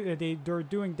they're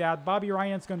doing that, Bobby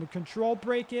Ryan's gonna control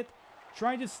break it,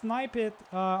 trying to snipe it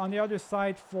on the other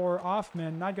side for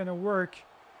Hoffman. Not gonna work.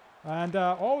 And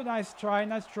oh, nice try,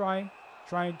 nice try.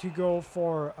 Trying to go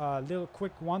for a little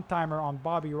quick one-timer on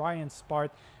Bobby Ryan's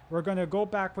part. We're gonna go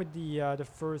back with the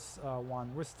first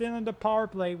one. We're still in the power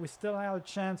play. We still have a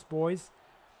chance, boys.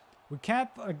 We can't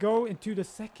go into the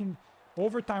second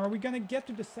overtime. Are we gonna get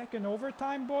to the second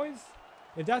overtime, boys?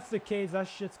 If that's the case, that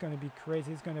shit's gonna be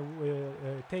crazy. It's gonna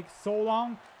take so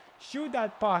long. Shoot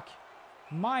that puck.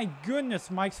 My goodness,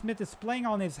 Mike Smith is playing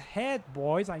on his head,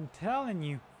 boys. I'm telling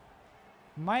you.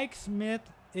 Mike Smith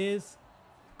is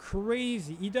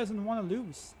crazy. He doesn't want to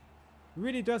lose.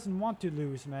 Really doesn't want to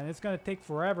lose, man. It's gonna take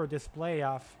forever, this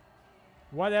playoff.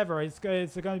 Whatever, it's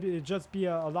gonna just be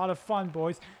a lot of fun,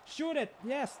 boys. Shoot it!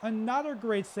 Yes, another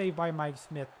great save by Mike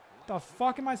Smith. What the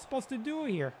fuck am I supposed to do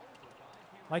here?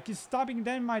 Like, he's stopping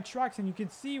dead in my tracks, and you can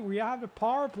see we have the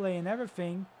power play and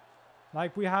everything.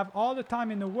 Like, we have all the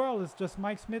time in the world. It's just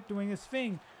Mike Smith doing his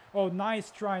thing. Oh,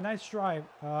 nice try, nice try.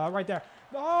 Right there.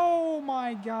 Oh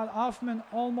my God, Hoffman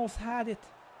almost had it.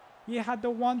 He had the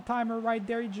one-timer right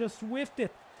there. He just whiffed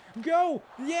it. Go!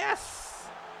 Yes!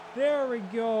 There we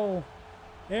go.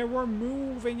 And we're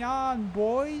moving on,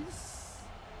 boys.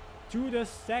 To the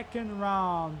second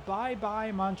round.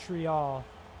 Bye-bye, Montreal.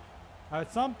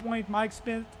 At some point, Mike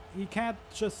Smith, he can't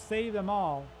just save them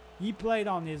all. He played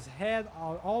on his head.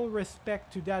 All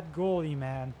respect to that goalie,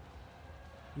 man.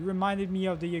 He reminded me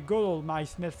of the good old Mike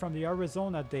Smith from the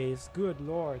Arizona days. Good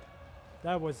Lord.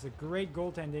 That was a great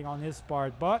goaltending on his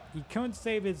part, but he couldn't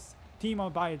save his team all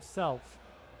by itself.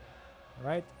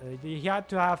 Right? He had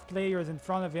to have players in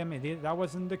front of him. That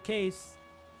wasn't the case.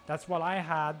 That's what I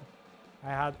had. I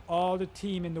had all the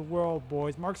team in the world,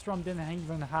 boys. Markstrom didn't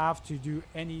even have to do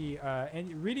any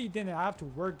really didn't have to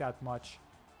work that much.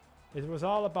 It was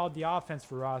all about the offense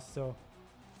for us. So,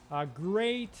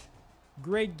 great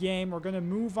game. We're gonna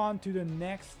move on to the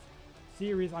next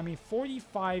series. I mean,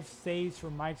 45 saves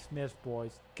for Mike Smith,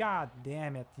 boys. God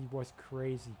damn it, he was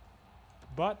crazy.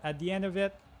 But at the end of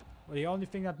it, well, the only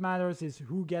thing that matters is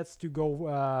who gets to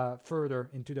go further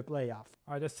into the playoff.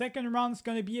 All right, the second round is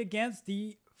going to be against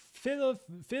the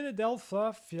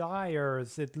Philadelphia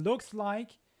Flyers. It looks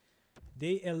like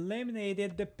they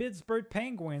eliminated the Pittsburgh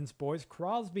Penguins, boys.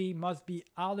 Crosby must be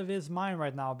out of his mind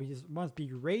right now. He must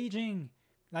be raging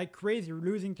like crazy,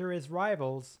 losing to his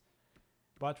rivals.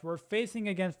 But we're facing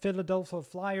against Philadelphia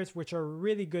Flyers, which are a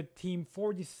really good team.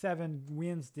 47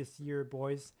 wins this year,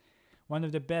 boys. One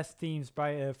of the best teams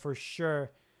by for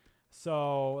sure.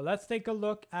 So let's take a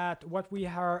look at what we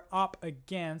are up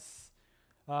against.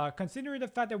 Considering the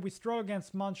fact that we struggled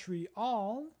against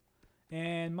Montreal,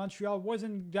 and Montreal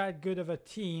wasn't that good of a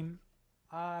team,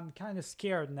 I'm kind of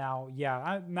scared now.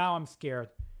 Yeah, now I'm scared.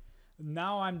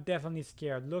 Now I'm definitely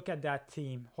scared. Look at that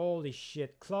team. Holy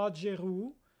shit. Claude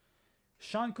Giroux,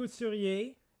 Sean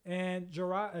Couturier, and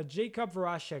Jacob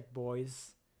Voracek,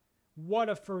 boys. What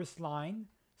a first line.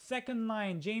 Second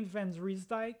line, James Van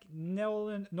Riemsdyk,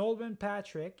 Nolan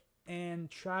Patrick, and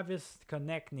Travis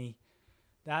Konechny.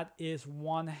 That is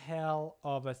one hell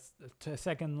of a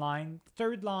second line.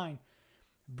 Third line,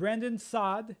 Brendan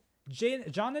Saad,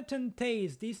 Jonathan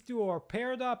Toews. These two are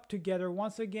paired up together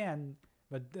once again.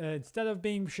 But instead of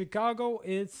being Chicago,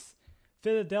 it's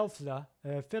Philadelphia.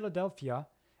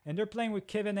 And they're playing with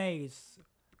Kevin Hayes.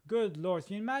 Good Lord.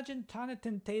 Can you imagine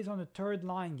Jonathan Toews on the third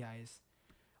line, guys?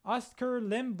 Oscar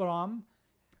Lindblom,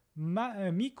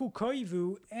 Mikko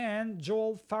Koivu, and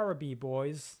Joel Farabee,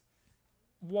 boys.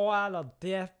 What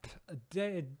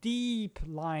a deep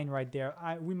line right there.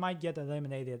 We might get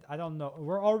eliminated. I don't know.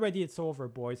 It's over,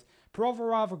 boys.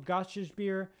 Provorov with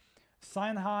Gotchishbeer,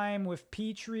 Seinheim with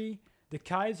Petrie, the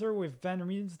Kaiser with Van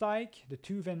Riemsdyk, the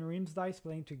two Van Riemsdykes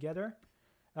playing together.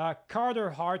 Carter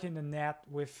Hart in the net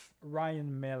with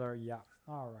Ryan Miller. Yeah,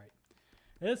 all right.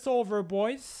 It's over,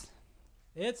 boys.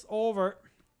 It's over.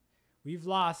 We've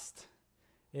lost.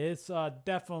 It's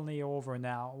definitely over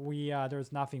now.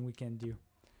 There's nothing we can do.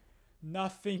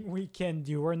 Nothing we can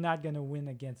do. We're not gonna win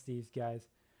against these guys.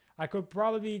 I could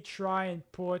probably try and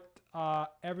put all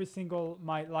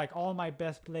my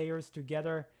best players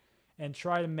together and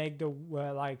try to make the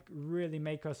like really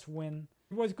make us win.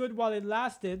 It was good while it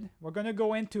lasted. We're gonna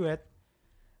go into it,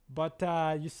 but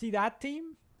you see that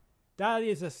team? That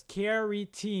is a scary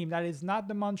team. That is not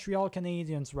the Montreal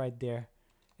Canadiens right there.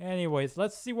 Anyways,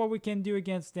 let's see what we can do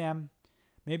against them.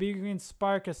 Maybe you can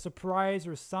spark a surprise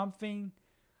or something.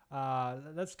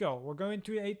 Let's go. We're going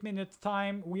to 8 minutes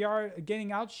time. We are getting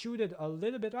outshooted a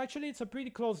little bit. Actually, it's a pretty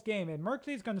close game. And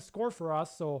Merkley is going to score for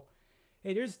us. So,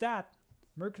 hey, there's that.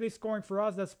 Merkley scoring for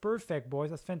us. That's perfect, boys.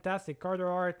 That's fantastic. Carter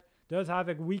Hart does have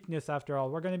a weakness after all.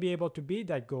 We're going to be able to beat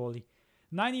that goalie.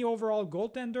 90 overall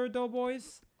goaltender, though,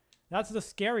 boys. That's the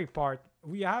scary part.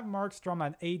 We have Markstrom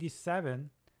at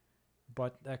 87.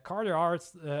 But Carter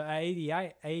Hart's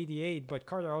 88, but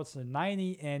Carter Hart's a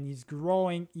 90, and he's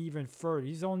growing even further.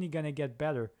 He's only going to get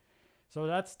better. So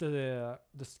that's the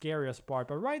scariest part.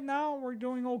 But right now, we're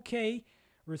doing okay.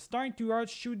 We're starting to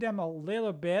outshoot them a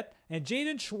little bit. And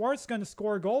Jaden Schwartz going to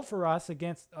score a goal for us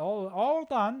against... Oh,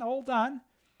 hold on.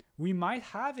 We might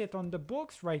have it on the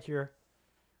books right here.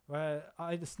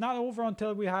 It's not over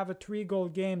until we have a 3-goal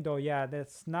game, though. Yeah,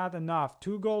 that's not enough.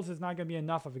 2 goals is not going to be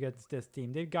enough against this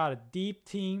team. They've got a deep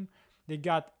team. They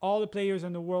got all the players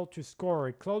in the world to score.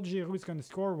 Claude Giroux is going to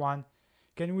score one.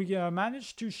 Can we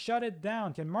manage to shut it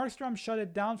down? Can Markstrom shut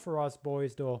it down for us,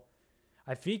 boys, though?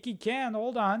 I think he can.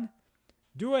 Hold on.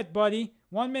 Do it, buddy.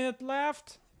 1 minute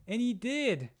left. And he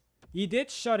did. He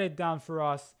did shut it down for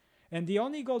us. And the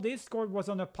only goal they scored was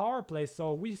on a power play,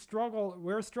 so we're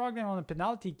struggling on a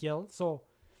penalty kill. So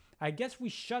I guess we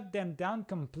shut them down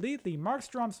completely.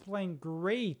 Markstrom's playing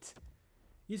great.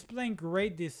 He's playing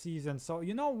great this season. So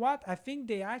you know what? I think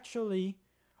they actually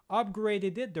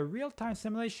upgraded it. The real-time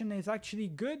simulation is actually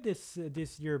good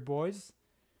this year, boys.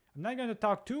 I'm not going to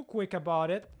talk too quick about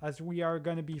it, as we are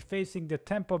going to be facing the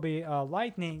Tampa Bay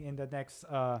Lightning in the next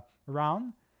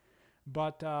round.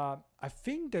 But I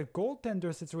think the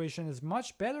goaltender situation is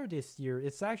much better this year.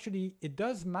 It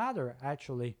does matter,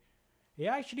 actually. It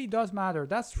actually does matter.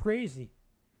 That's crazy.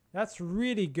 That's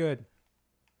really good.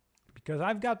 Because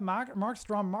I've got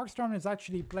Markstrom. Markstrom is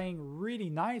actually playing really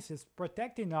nice. He's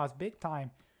protecting us big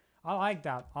time. I like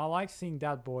that. I like seeing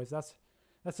that, boys.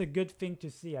 That's a good thing to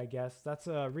see, I guess. That's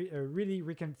really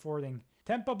reconforting.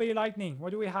 Tampa Bay Lightning, what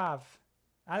do we have?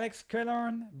 Alex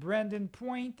Killorn, Brandon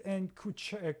Point, and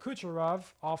Kucherov,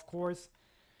 of course.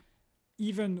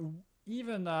 Even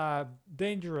more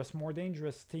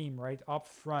dangerous team, right, up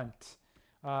front.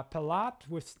 Palat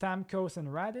with Stamkos and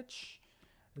Radic.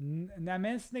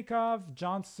 Namestnikov,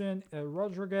 Johnson,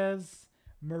 Rodriguez,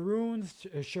 Maroons,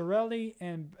 Chiarelli,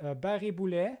 and Barry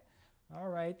Boulet. All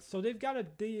right, so they've got a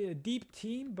deep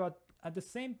team, but at the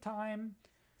same time,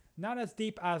 not as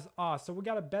deep as us. So we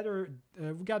got better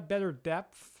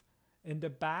depth in the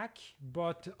back,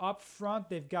 but up front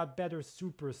they've got better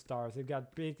superstars. They've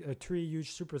got three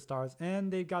huge superstars,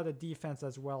 and they've got a defense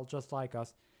as well, just like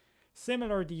us.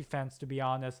 Similar defense, to be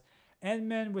honest.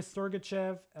 Edman with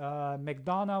Sergachev,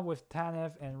 McDonough with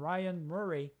Tanev, and Ryan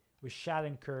Murray with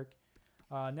Shattenkirk.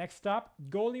 Next up,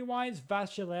 goalie-wise,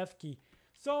 Vasilevsky.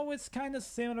 So it's kind of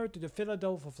similar to the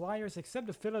Philadelphia Flyers, except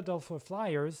the Philadelphia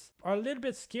Flyers are a little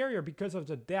bit scarier because of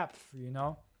the depth, you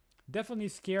know. Definitely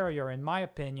scarier in my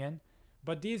opinion.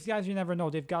 But these guys, you never know.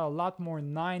 They've got a lot more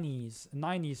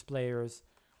 90s players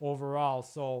overall.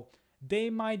 So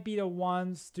they might be the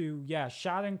ones to, yeah,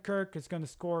 Shattenkirk is going to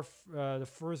score the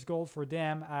first goal for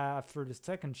them after the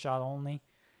second shot only.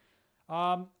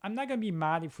 I'm not going to be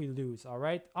mad if we lose, all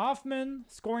right? Hoffman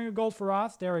scoring a goal for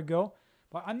us. There we go.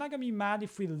 But I'm not going to be mad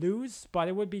if we lose, but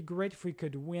it would be great if we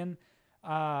could win.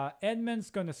 Edmund's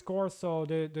going to score, so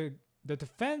the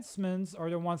defensemen are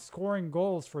the ones scoring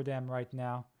goals for them right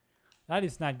now. That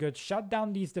is not good. Shut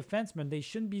down these defensemen. They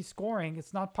shouldn't be scoring.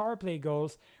 It's not power play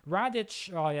goals.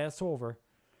 Radic, oh yeah, it's over.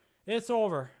 It's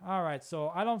over. All right,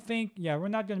 so I don't think, yeah, we're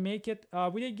not going to make it.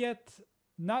 We did get,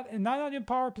 not in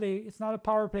power play. It's not a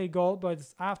power play goal, but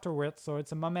it's afterwards, so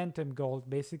it's a momentum goal,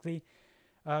 basically.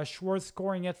 Schwartz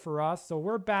scoring it for us. So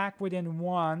we're back within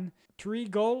 1. 3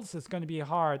 goals is going to be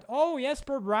hard. Oh,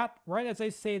 Jesper Bratt. Right as I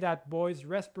say that, boys.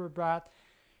 Jesper Bratt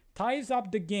ties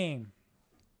up the game.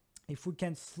 If we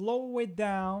can slow it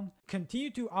down,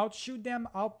 continue to outshoot them,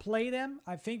 outplay them,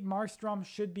 I think Markstrom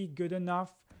should be good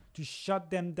enough to shut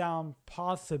them down,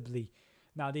 possibly.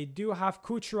 Now, they do have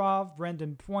Kucherov,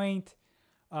 Brendan Point,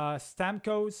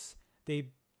 Stamkos.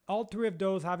 All 3 of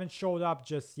those haven't showed up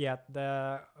just yet.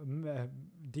 The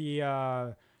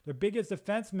biggest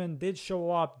defenseman did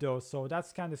show up though, so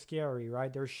that's kind of scary,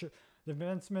 right? The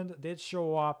defenseman did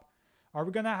show up. Are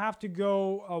we gonna have to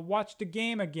go watch the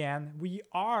game again? We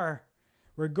are.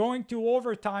 We're going to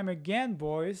overtime again,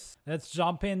 boys. Let's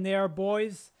jump in there,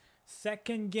 boys.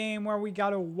 Second game where we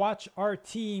gotta watch our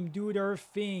team do their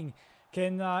thing.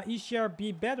 Can Ishiar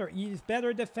be better? He's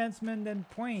better defenseman than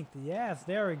Point. Yes,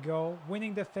 there we go.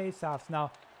 Winning the faceoffs.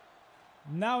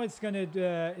 Now it's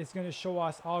gonna show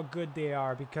us how good they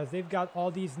are because they've got all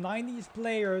these 90s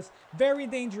players. Very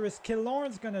dangerous.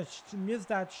 Killorn's gonna miss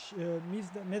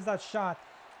that shot.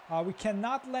 We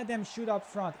cannot let them shoot up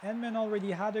front. Edmund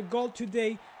already had a goal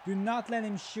today. Do not let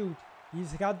him shoot.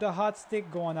 He's got the hot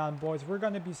stick going on, boys. We're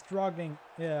gonna be struggling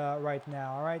right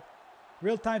now. All right.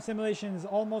 Real-time simulation is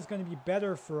almost going to be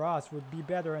better for us, would be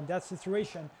better in that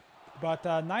situation. But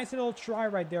nice little try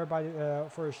right there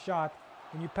for a shot.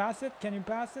 Can you pass it? Can you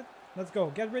pass it? Let's go.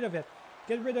 Get rid of it.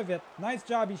 Get rid of it. Nice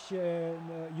job,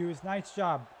 Hughes. Nice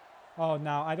job. Oh,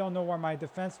 now I don't know what my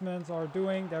defensemen are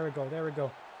doing. There we go. There we go.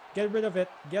 Get rid of it.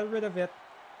 Get rid of it.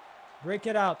 Break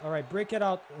it out. All right, break it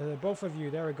out, both of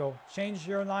you. There we go. Change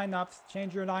your lineups.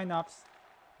 Change your lineups.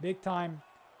 Big time.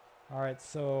 All right,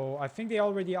 so I think they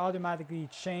already automatically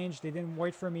changed. They didn't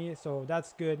wait for me, so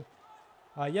that's good.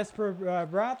 Jesper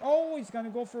Bratt. Oh, he's going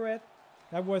to go for it.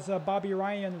 That was Bobby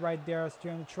Ryan right there. He's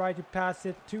going to try to pass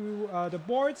it to the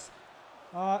boards.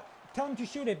 Tell him to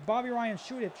shoot it. Bobby Ryan,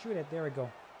 shoot it. Shoot it. There we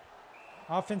go.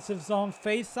 Offensive zone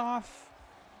face-off.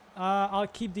 I'll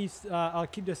keep these. I'll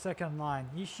keep the second line.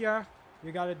 Ishiar,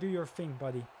 you got to do your thing,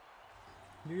 buddy.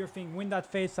 Do your thing. Win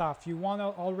that face-off. You won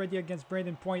already against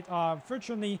Braden Point.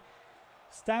 Fortunately,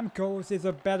 Stamkos is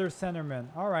a better centerman.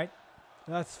 All right.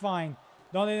 That's fine.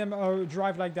 Don't let him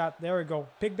drive like that. There we go.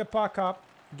 Pick the puck up.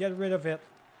 Get rid of it.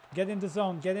 Get in the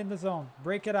zone. Get in the zone.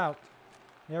 Break it out.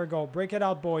 There we go. Break it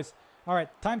out, boys. All right.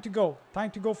 Time to go.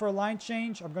 Time to go for a line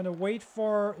change. I'm going to wait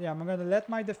for... Yeah, I'm going to let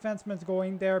my defensemen go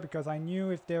in there because I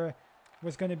knew if there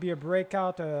was going to be a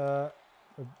breakout, a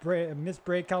missed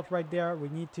breakout right there, we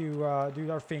need to do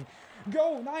our thing.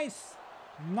 Go! Nice!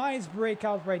 Nice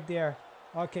breakout right there.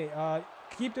 Okay,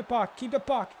 keep the puck. Keep the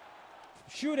puck.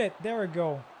 Shoot it. There we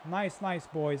go. Nice, nice,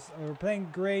 boys. We're playing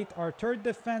great. Our third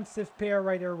defensive pair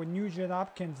right there with Nugent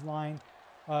Hopkins line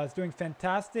is doing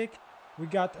fantastic. We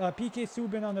got PK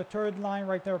Subban on the third line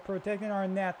right there protecting our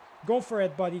net. Go for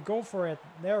it, buddy. Go for it.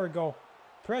 There we go.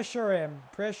 Pressure him.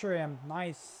 Pressure him.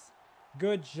 Nice.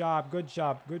 Good job. Good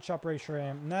job. Good job. Pressure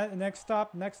him. Next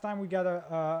time we got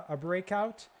a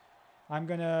breakout, I'm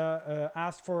going to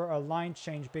ask for a line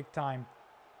change big time.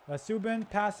 Subban,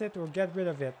 pass it or get rid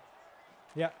of it.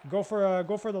 Yeah, go for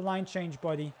the line change,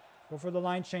 buddy. Go for the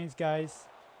line change, guys.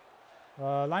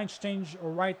 Line change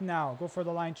right now. Go for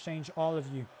the line change, all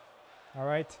of you. All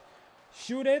right.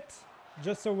 Shoot it,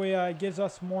 just so it gives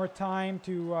us more time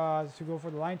to go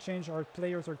for the line change. Our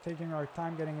players are taking our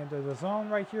time getting into the zone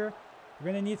right here. We're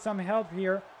gonna need some help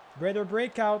here. Brother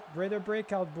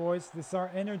breakout, boys. This is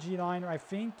our energy line, I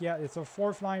think. Yeah, it's a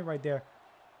fourth line right there.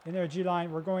 Energy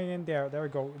line. We're going in there. There we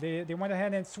go. They went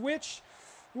ahead and switched.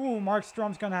 Ooh,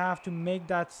 Markstrom's going to have to make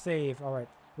that save. All right.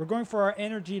 We're going for our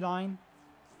energy line.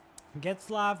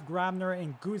 Getzlav, Grabner,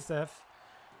 and Gusev.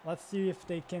 Let's see if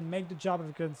they can make the job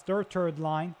against their third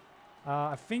line.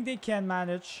 I think they can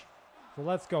manage. So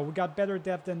let's go. We got better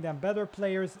depth than them. Better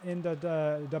players in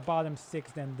the bottom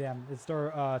six than them. It's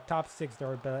their top six that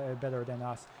are better than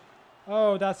us.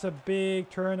 Oh, that's a big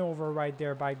turnover right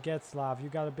there by Getzlav. You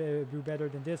got to do better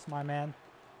than this, my man.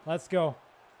 Let's go.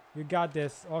 You got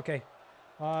this. Okay.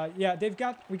 Yeah,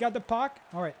 we got the puck.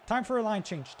 All right, time for a line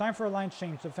change. Time for a line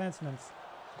change, defensemen.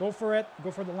 Go for it.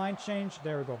 Go for the line change.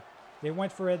 There we go. They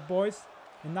went for it, boys.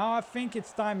 And now I think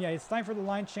it's time. Yeah, it's time for the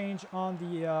line change on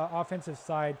the offensive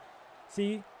side.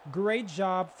 See, great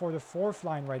job for the fourth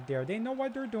line right there. They know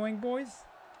what they're doing, boys.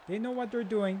 They know what they're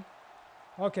doing.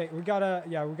 Okay, we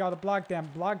gotta block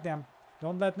them. Block them.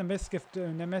 Don't let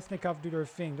Nemesnikov do their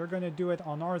thing. They're gonna do it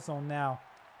on our zone now.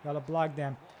 Gotta block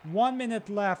them. 1 minute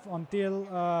left until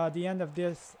the end of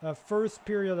this first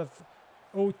period of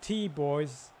OT,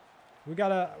 boys. We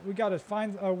gotta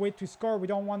find a way to score. We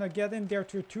don't want to get in there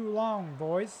too long,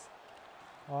 boys.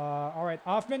 All right,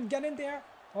 Hoffman, get in there.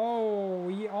 Oh,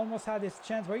 he almost had his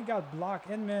chance, but he got blocked.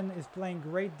 Inman is playing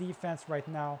great defense right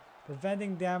now,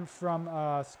 preventing them from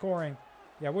scoring.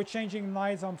 Yeah, we're changing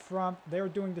lines on front. They're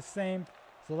doing the same.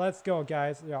 So let's go,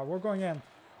 guys. Yeah, we're going in.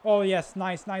 Oh, yes.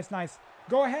 Nice, nice, nice.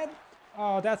 Go ahead.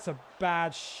 Oh, that's a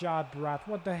bad shot, Brat.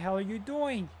 What the hell are you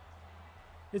doing?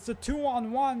 It's a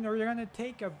 2-on-1 or you're going to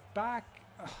take a back.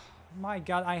 Ugh, my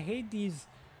God, I hate these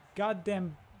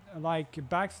goddamn, like,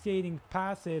 backskating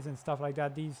passes and stuff like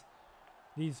that. These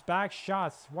back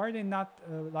shots. Why are they not,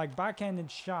 like, backhanded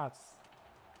shots?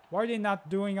 Why are they not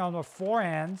doing on the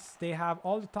forehands? They have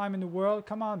all the time in the world.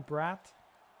 Come on, Brat.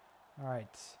 All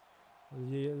right.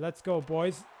 Let's go,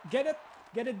 boys. Get it.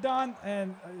 Get it done,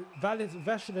 and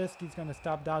Vasilevsky's gonna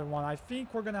stop that one. I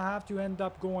think we're gonna have to end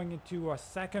up going into a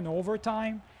second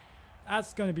overtime.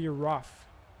 That's gonna be rough.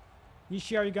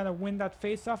 Ishii, are you gonna win that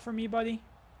face-off for me, buddy?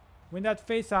 Win that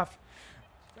face-off.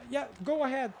 Yeah, go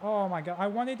ahead. Oh my god, I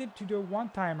wanted it to do a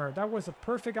one-timer. That was a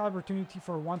perfect opportunity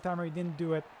for a one-timer. He didn't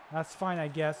do it. That's fine, I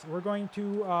guess. We're going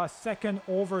to second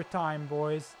overtime,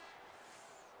 boys.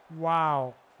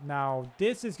 Wow. Now,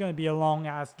 this is gonna be a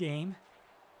long-ass game.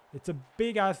 It's a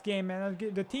big-ass game, man.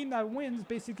 The team that wins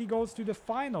basically goes to the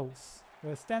finals.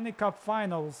 The Stanley Cup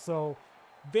finals. So,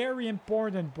 very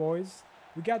important, boys.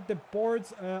 We got the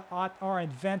boards at our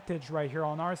advantage right here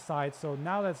on our side. So,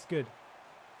 now that's good.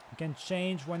 We can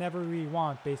change whenever we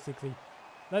want, basically.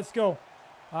 Let's go.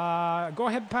 Go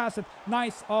ahead and pass it.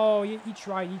 Nice. Oh, he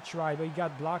tried, but he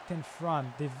got blocked in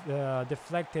front.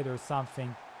 Deflected or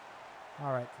something.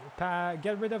 All right.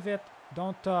 Get rid of it.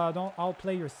 Don't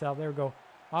outplay yourself. There we go.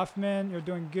 Hoffman, you're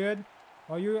doing good.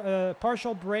 Oh, you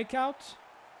partial breakout.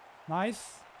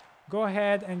 Nice. Go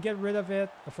ahead and get rid of it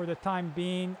for the time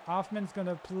being. Hoffman's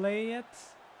gonna play it.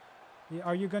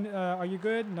 Are you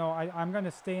good? No, I'm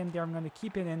gonna stay in there. I'm gonna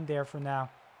keep it in there for now.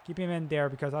 Keep him in there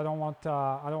because I don't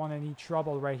want any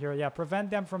trouble right here. Yeah, prevent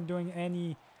them from doing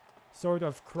any sort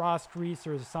of cross crease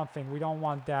or something. We don't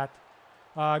want that.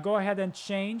 Go ahead and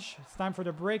change. It's time for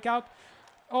the breakout.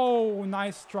 Oh,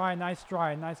 nice try.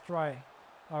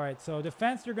 All right, so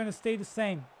defense, you're gonna stay the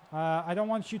same. I don't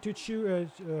want you to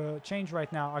change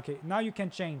right now. Okay, now you can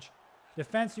change.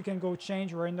 Defense, you can go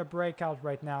change. We're in the breakout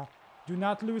right now. Do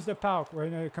not lose the puck. We're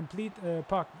in a complete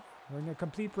puck. We're in a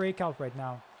complete breakout right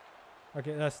now.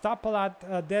 Okay, stop a lot.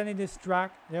 Then it is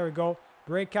track. There we go.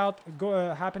 Breakout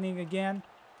happening again.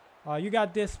 You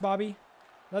got this, Bobby.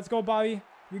 Let's go, Bobby.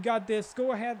 You got this.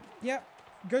 Go ahead. Yeah.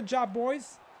 Good job,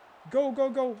 boys.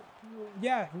 Go.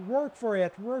 Yeah, work for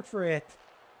it. We're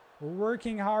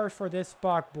working hard for this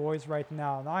puck, boys, right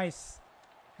now. Nice.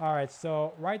 All right,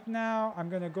 so right now, I'm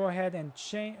going to go ahead and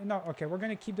change. No, okay, we're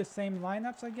going to keep the same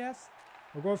lineups, I guess.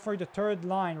 We'll go for the third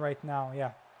line right now.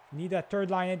 Yeah, need that third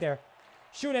line in there.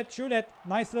 Shoot it.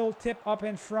 Nice little tip up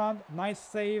in front. Nice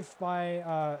save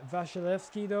by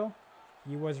Vasilevsky, though.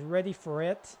 He was ready for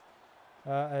it.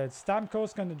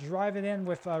 Stamkos going to drive it in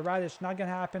with Radish. Not going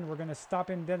to happen. We're going to stop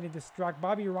him. Deadly distract.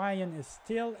 Bobby Ryan is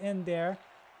still in there.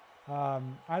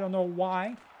 I don't know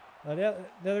why. There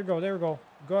we go.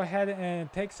 Go ahead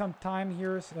and take some time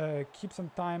here. Keep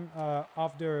some time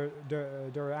off their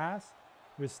ass.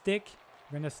 Their stick.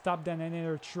 We're going to stop them in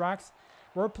their tracks.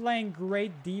 We're playing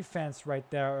great defense right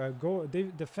there.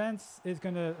 Defense is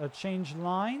going to change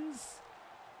lines.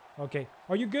 Okay.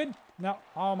 Are you good? No.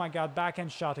 Oh my god.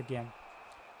 Backhand shot again.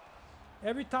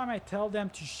 Every time I tell them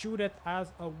to shoot it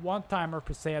as a one-timer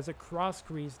per se, as a cross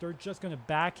crease, they're just going to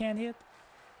backhand hit.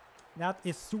 That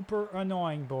is super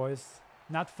annoying, boys.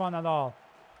 Not fun at all.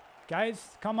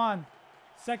 Guys, come on.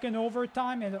 Second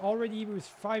overtime and already was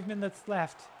 5 minutes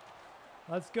left.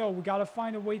 Let's go. We got to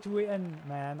find a way to end,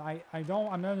 man. I'm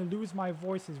going to lose my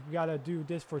voices. We got to do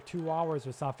this for 2 hours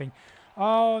or something.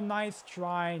 Oh, nice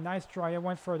try. I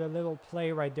went for the little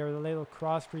play right there, the little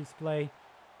cross crease play.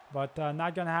 But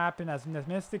not going to happen as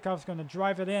Mystikov's going to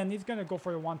drive it in. He's going to go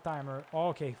for the one-timer.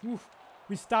 Okay. Oof.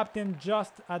 We stopped him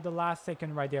just at the last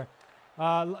second right there.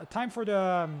 Time for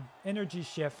the energy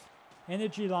shift.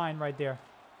 Energy line right there.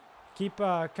 Keep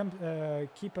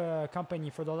company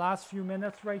for the last few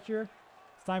minutes right here.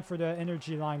 It's time for the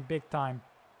energy line big time.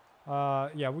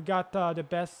 Yeah, we got the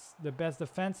best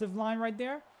defensive line right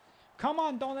there. Come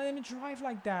on, don't let him drive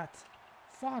like that.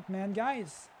 Fuck, man,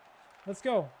 guys. Let's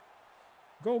go.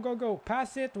 Go.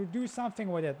 Pass it or do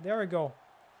something with it. There we go.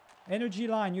 Energy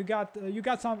line, you got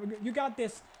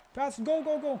this. Pass,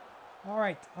 go. All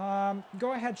right,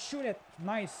 go ahead, shoot it.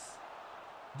 Nice.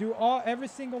 Do every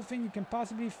single thing you can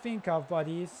possibly think of,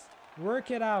 buddies.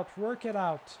 Work it out.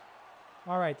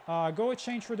 All right, go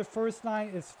change for the first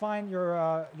line. It's fine.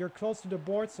 You're close to the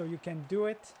board, so you can do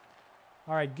it.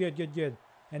 All right, good.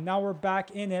 And now we're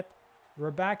back in it.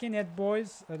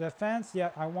 Boys. Defense, yeah,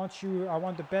 I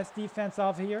want the best defense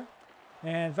out here.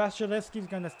 And Vasilevsky's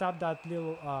going to stop that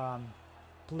little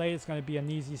play. It's going to be an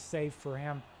easy save for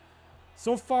him.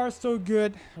 So far, so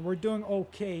good. We're doing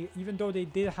okay, even though they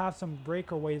did have some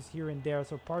breakaways here and there,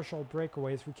 so partial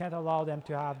breakaways. We can't allow them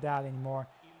to have that anymore.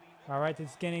 All right,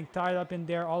 it's getting tied up in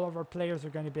there. All of our players are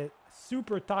going to be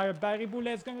super tired. Barry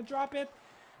Boulet's going to drop it.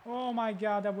 Oh my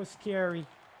god, that was scary.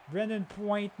 Brendan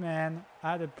Point, man,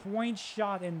 had a point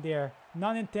shot in there.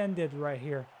 None intended right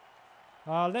here.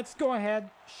 Let's go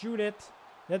ahead, shoot it.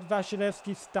 Let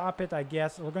Vasilevsky stop it, I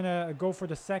guess. We're going to go for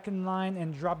the second line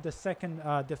and drop the second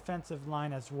defensive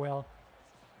line as well.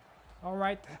 All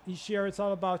right, Ishir, it's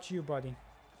all about you, buddy.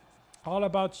 All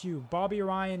about you. Bobby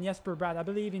Ryan, Jesper Bratt, I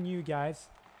believe in you guys.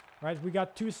 Right, we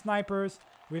got 2 snipers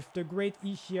with the great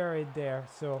Ishir there.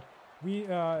 So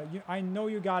I know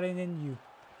you got it in you.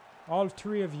 All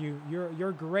 3 of you.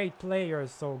 You're great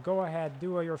players. So go ahead,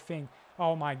 do your thing.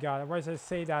 Oh my God, why did I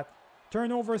say that?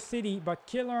 Turnover City, but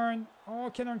Killorn.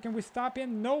 Oh, Killorn, can we stop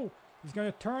him? No, he's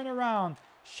gonna turn around.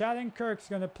 Shattenkirk's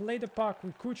gonna play the puck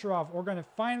with Kucherov. We're gonna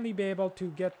finally be able to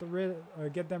get them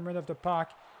rid of the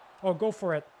puck. Oh, go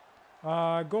for it.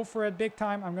 Go for it big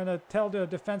time. I'm gonna tell the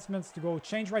defensemen to go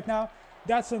change right now.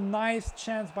 That's a nice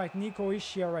chance by Nico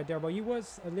Ishia right there, but he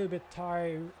was a little bit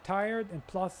tired, and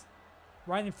plus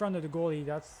right in front of the goalie.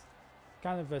 That's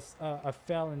kind of a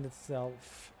fail in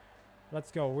itself. Let's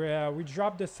go. We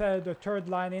dropped the 3rd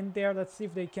line in there. Let's see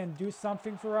if they can do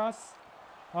something for us.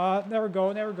 There we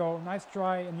go. There we go. Nice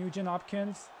try, Nugent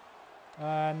Hopkins.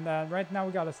 And right now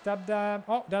we got a step down.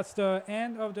 Oh, that's the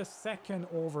end of the 2nd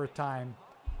overtime.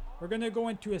 We're going to go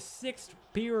into a 6th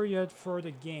period for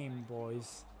the game,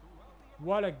 boys.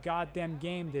 What a goddamn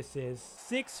game this is.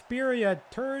 6th period,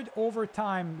 3rd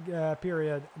overtime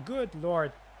period. Good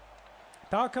Lord.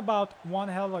 Talk about one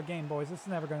hell of a game, boys. This is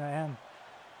never going to end.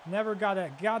 Never got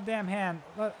a goddamn hand.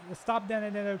 Stop them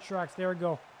in their tracks. There we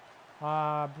go.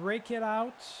 Break it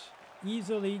out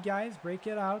easily, guys. Break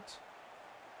it out.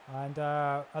 And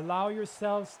allow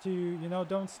yourselves to, you know,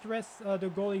 don't stress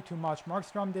the goalie too much.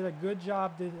 Markstrom did a good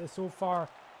job so far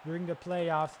during the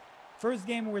playoffs. First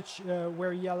game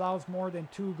where he allows more than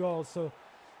 2 goals. So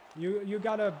you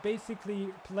gotta basically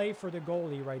play for the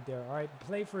goalie right there. All right,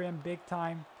 play for him big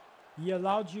time. He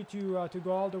allowed you to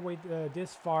go all the way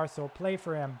this far, so play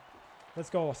for him. Let's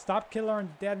go. Stop Killorn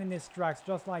dead in his tracks,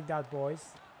 just like that,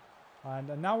 boys.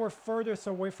 And now we're furthest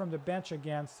away from the bench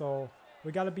again, so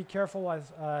we got to be careful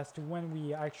as to when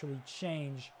we actually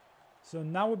change. So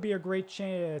now would be a great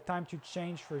time to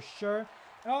change for sure.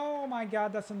 Oh my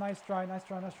God, that's a nice try, nice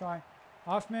try, nice try.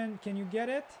 Hoffman, can you get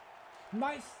it?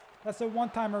 Nice. That's a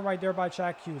one-timer right there by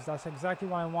Jack Hughes. That's exactly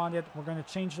what I wanted. We're going to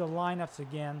change the lineups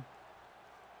again.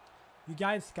 You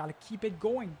guys got to keep it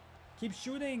going. Keep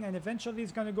shooting, and eventually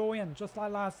it's going to go in, just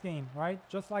like last game, right?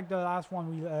 Just like the last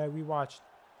one we watched.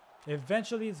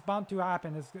 Eventually it's bound to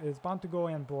happen. It's bound to go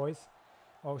in, boys.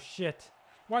 Oh, shit.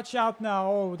 Watch out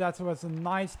now. Oh, that was a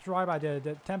nice try by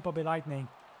the Tampa Bay Lightning.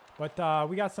 But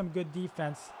we got some good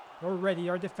defense. We're ready.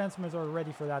 Our defensemen are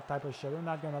ready for that type of shit. We're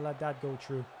not going to let that go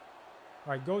through.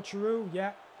 All right, go through.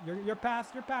 Yeah, you're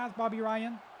past, Bobby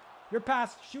Ryan. You're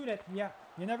past. Shoot it. Yeah,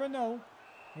 you never know.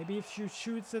 Maybe if she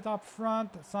shoots it up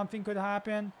front, something could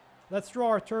happen. Let's throw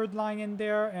our 3rd line in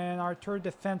there and our 3rd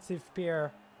defensive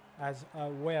pair as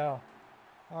well.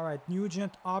 All right,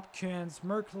 Nugent, Hopkins,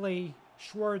 Merkley,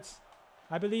 Schwartz.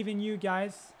 I believe in you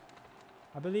guys.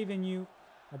 I believe in you.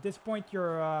 At this point,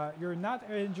 you're not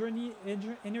an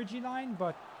energy line,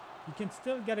 but you can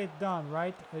still get it done,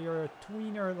 right? You're a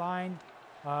tweener line.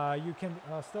 You can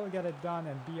still get it done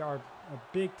and be our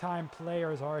big-time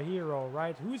players, our hero,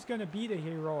 right? Who's going to be the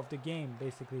hero of the game,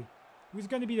 basically? Who's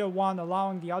going to be the one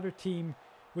allowing the other team,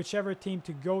 whichever team,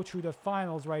 to go through the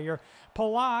finals right here?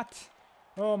 Palat.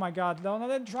 Oh, my God. No,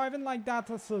 they're driving like that.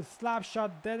 That's a slap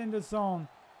shot dead in the zone.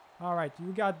 All right,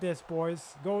 you got this,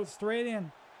 boys. Go straight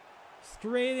in.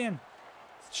 Straight in.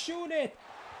 Shoot it.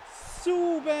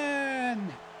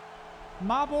 Subban.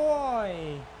 My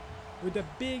boy. With a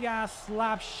big-ass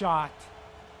slap shot.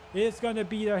 It's going to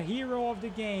be the hero of the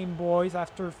game, boys.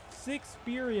 After 6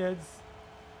 periods,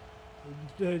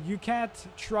 you can't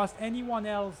trust anyone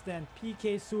else than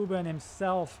PK Subban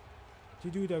himself to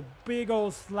do the big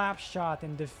old slap shot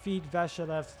and defeat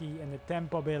Vasilevsky and the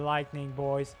Tampa Bay Lightning,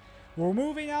 boys. We're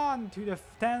moving on to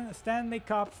the Stanley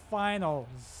Cup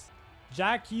Finals.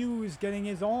 Jack Hughes getting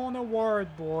his own award,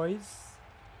 boys.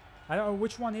 I don't know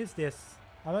which one is this.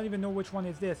 I don't even know which one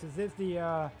is this. Is this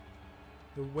the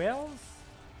Wells?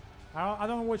 I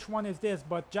don't know which one is this,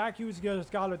 but Jack Hughes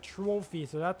just got a trophy,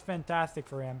 so that's fantastic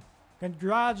for him.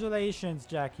 Congratulations,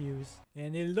 Jack Hughes.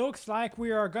 And it looks like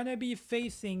we are going to be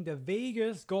facing the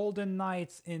Vegas Golden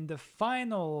Knights in the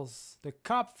finals, the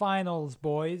Cup Finals,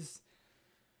 boys.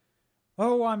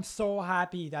 Oh, I'm so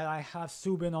happy that I have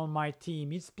Subban on my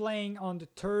team. He's playing on the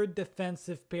 3rd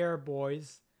defensive pair,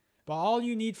 boys. But all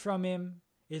you need from him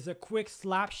is a quick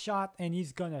slap shot, and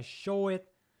he's going to show it.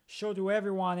 Show to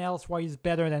everyone else why he's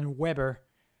better than Weber.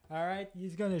 Alright,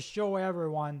 he's going to show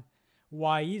everyone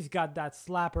why he's got that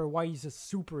slapper, why he's a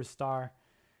superstar.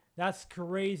 That's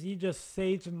crazy. He just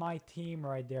saved my team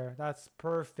right there. That's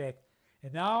perfect.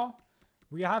 And now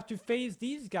we have to face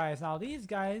these guys. Now these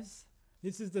guys,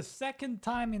 this is the 2nd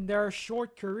time in their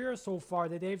short career so far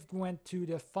that they've went to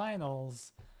the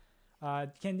finals.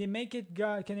 Can they make it?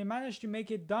 Can they manage to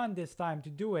make it done this time to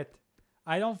do it?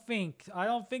 I don't think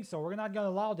so. We're not gonna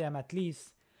allow them at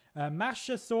least.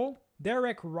 Marchessault,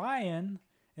 Derek Ryan,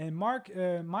 and Mark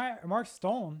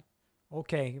Stone.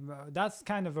 Okay, that's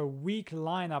kind of a weak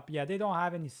lineup. Yeah, they don't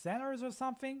have any centers or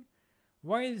something.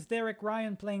 Why is Derek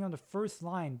Ryan playing on the first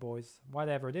line, boys?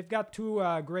 Whatever. They've got two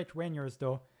great wingers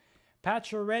though.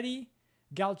 Pacioretty,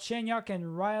 Galchenyuk,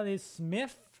 and Riley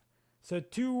Smith. So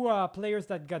two players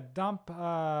that got dumped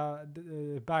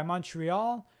by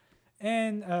Montreal.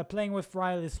 And playing with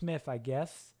Riley Smith, I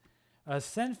guess.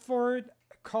 Sanford,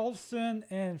 Carlson,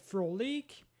 and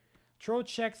Frolik.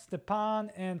 Trocheck,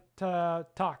 Stepan, and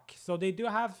Tuck. So they do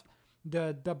have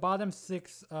the bottom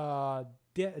six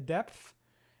depth.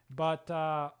 But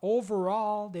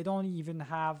overall, they don't even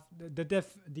have...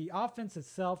 The offense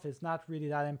itself is not really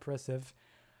that impressive.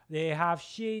 They have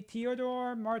Shea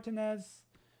Theodore, Martinez,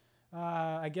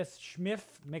 I guess Schmidt,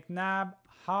 McNabb,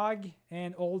 Hogg,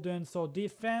 and Olden. So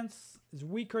defense is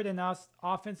weaker than us.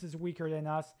 Offense is weaker than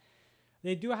us.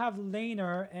 They do have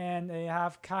Lehner and they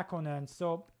have Kakkonen.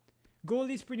 So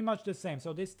goalie is pretty much the same.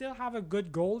 So they still have a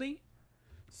good goalie.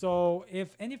 So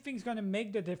if anything's going to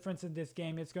make the difference in this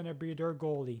game, it's going to be their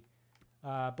goalie.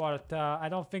 But I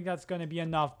don't think that's going to be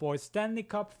enough, boys. Stanley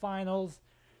Cup Finals.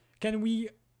 Can we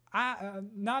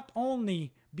not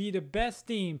only be the best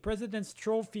team, President's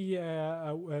Trophy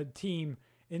team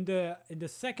in the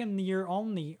second year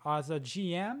only as a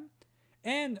GM,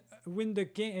 and win the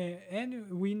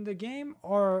game,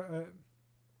 or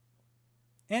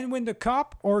and win the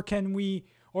cup, or can we,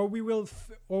 or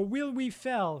will we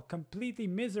fail completely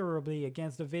miserably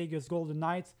against the Vegas Golden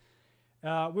Knights?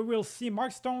 We will see.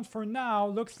 Mark Stone for now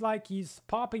looks like he's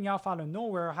popping off out of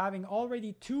nowhere, having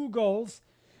already 2 goals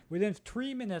within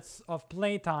 3 minutes of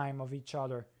playtime of each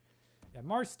other. Yeah,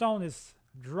 Mark Stone is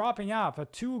dropping off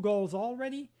at 2 goals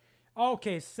already.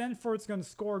 Okay, Sanford's going to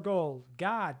score a goal.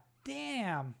 God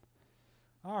damn.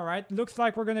 All right, looks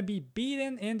like we're going to be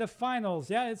beaten in the finals.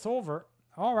 Yeah, it's over.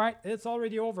 All right, it's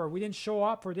already over. We didn't show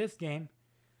up for this game.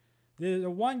 The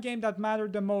one game that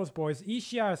mattered the most, boys.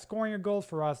 Ishia is scoring a goal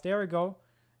for us. There we go.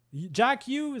 Jack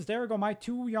Hughes, there we go. My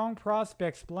 2 young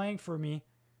prospects playing for me.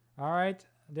 All right,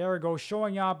 there we go.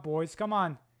 Showing up, boys. Come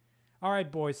on. All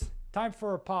right, boys. Time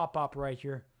for a pop-up right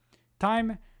here.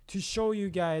 Time to show you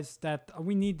guys that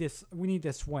we need this. We need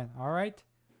this win. All right.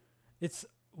 It's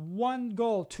 1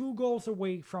 goal, 2 goals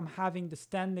away from having the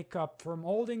Stanley Cup, from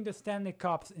holding the Stanley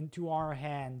Cups into our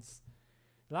hands.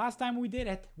 Last time we did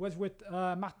it was with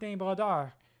Martin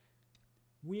Brodeur.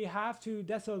 We have to,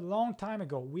 that's a long time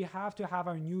ago. We have to have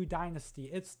our new dynasty.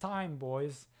 It's time,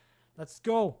 boys. Let's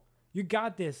go. You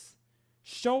got this.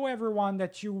 Show everyone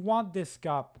that you want this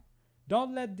cup.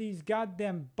 Don't let these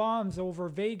goddamn bums over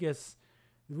Vegas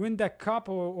win the cup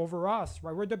over us.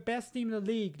 Right? We're the best team in the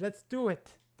league. Let's do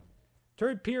it.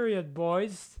 3rd period,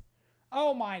 boys.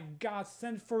 Oh my God,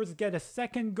 Sanford's get a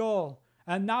 2nd goal.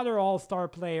 Another all-star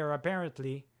player,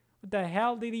 apparently. What the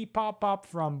hell did he pop up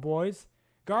from, boys?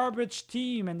 Garbage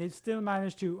team, and they still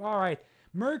managed to. All right,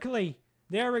 Merkley.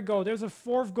 There we go. There's a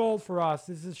 4th goal for us.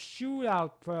 This is a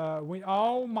shootout.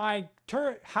 Oh my,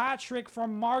 hat trick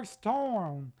from Mark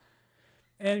Stone.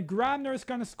 And Grabner's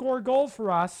going to score a goal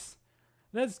for us.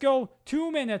 Let's go.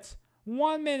 2 minutes.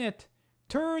 1 minute.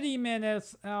 30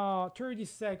 minutes. 30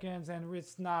 seconds, and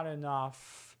it's not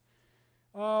enough.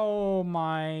 Oh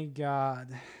my God.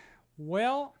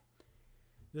 Well,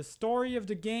 the story of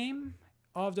the game,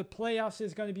 of the playoffs,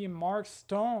 is going to be Mark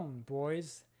Stone,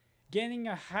 boys. Getting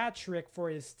a hat trick for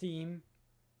his team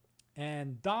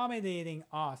and dominating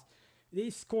us. They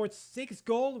scored 6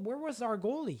 goals. Where was our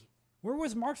goalie? Where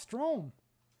was Mark Stone?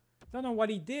 Don't know what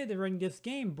he did during this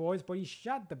game, boys, but he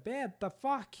shot the bed. The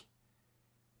fuck?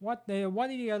 Why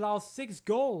did he allow 6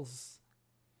 goals?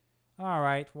 All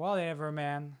right, whatever,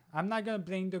 man. I'm not gonna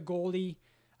blame the goalie.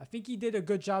 I think he did a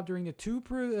good job during the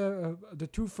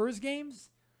 2 first games.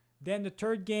 Then the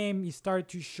 3rd game, he started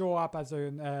to show up as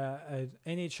an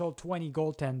NHL 20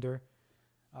 goaltender,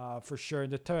 for sure.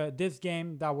 This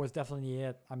game, that was definitely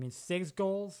it. I mean, 6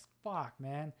 goals, fuck,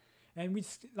 man. And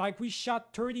we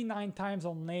shot 39 times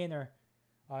on Lehner.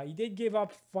 He did give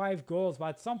up 5 goals, but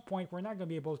at some point, we're not gonna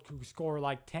be able to score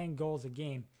like 10 goals a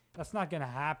game. That's not gonna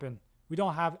happen. We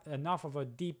don't have enough of a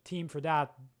deep team for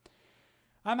that.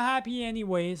 I'm happy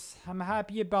anyways. I'm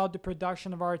happy about the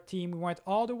production of our team. We went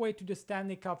all the way to the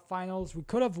Stanley Cup Finals. We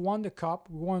could have won the cup.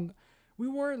 We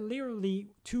were literally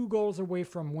 2 goals away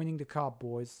from winning the cup,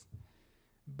 boys.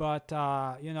 But,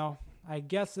 you know, I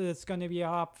guess it's going to be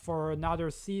up for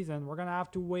another season. We're going to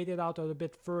have to wait it out a little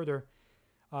bit further.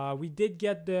 We did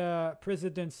get the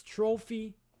President's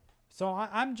Trophy. So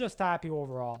I'm just happy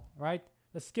overall, right?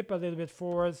 Let's skip a little bit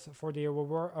forwards for the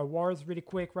awards really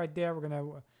quick right there. We're going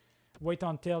to wait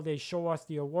until they show us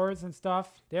the awards and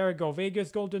stuff. There we go.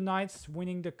 Vegas Golden Knights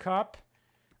winning the cup.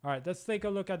 All right, let's take a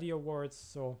look at the awards.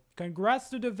 So congrats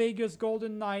to the Vegas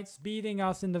Golden Knights beating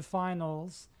us in the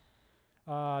finals.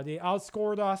 They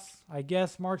outscored us. I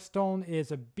guess Mark Stone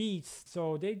is a beast.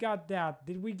 So they got that.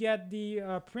 Did we get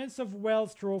the Prince of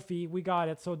Wales trophy? We got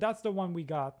it. So that's the one we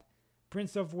got.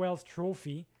 Prince of Wales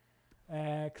trophy.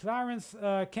 Clarence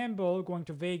Campbell going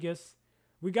to Vegas.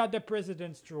 We got the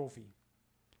President's trophy.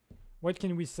 What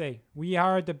can we say? We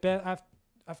are the best.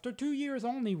 After 2 years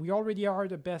only, we already are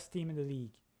the best team in the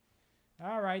league.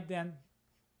 All right, then.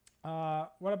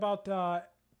 What about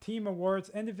team awards,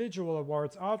 individual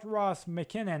awards? Ross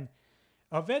McKinnon.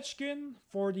 Ovechkin,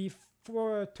 for the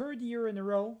third year in a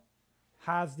row,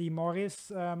 has the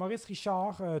Maurice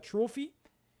Richard trophy.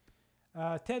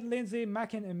 Ted Lindsay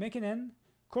McKinnon.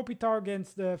 Kopitar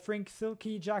against Frank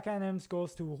Silky. Jack Adams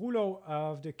goes to Rouleau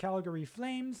of the Calgary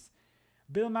Flames.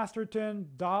 Bill Masterton,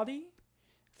 Dottie.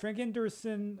 Freddie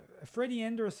Anderson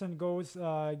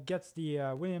gets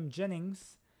the William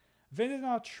Jennings.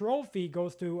 Vezina Trophy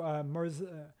goes to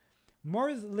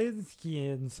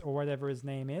Merzlinskians, or whatever his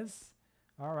name is.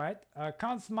 All right.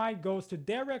 Conn Smythe goes to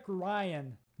Derek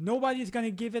Ryan. Nobody's going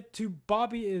to give it to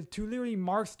literally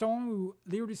Mark Stone, who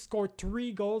literally scored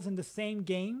 3 goals in the same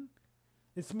game.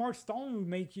 It's Mark Stone who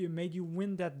made you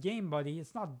win that game, buddy.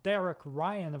 It's not Derek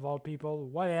Ryan, of all people.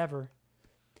 Whatever.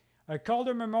 A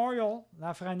Calder Memorial,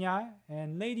 Lafreniere,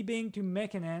 and Lady Byng to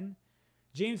McKinnon.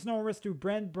 James Norris to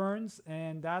Brent Burns,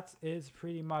 and that is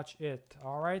pretty much it.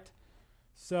 All right.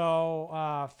 So,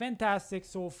 fantastic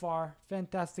so far.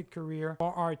 Fantastic career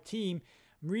for our team.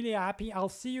 I'm really happy. I'll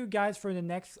see you guys for the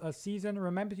next season.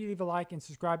 Remember to leave a like and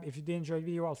subscribe if you did enjoy the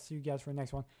video. I'll see you guys for the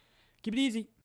next one. Keep it easy.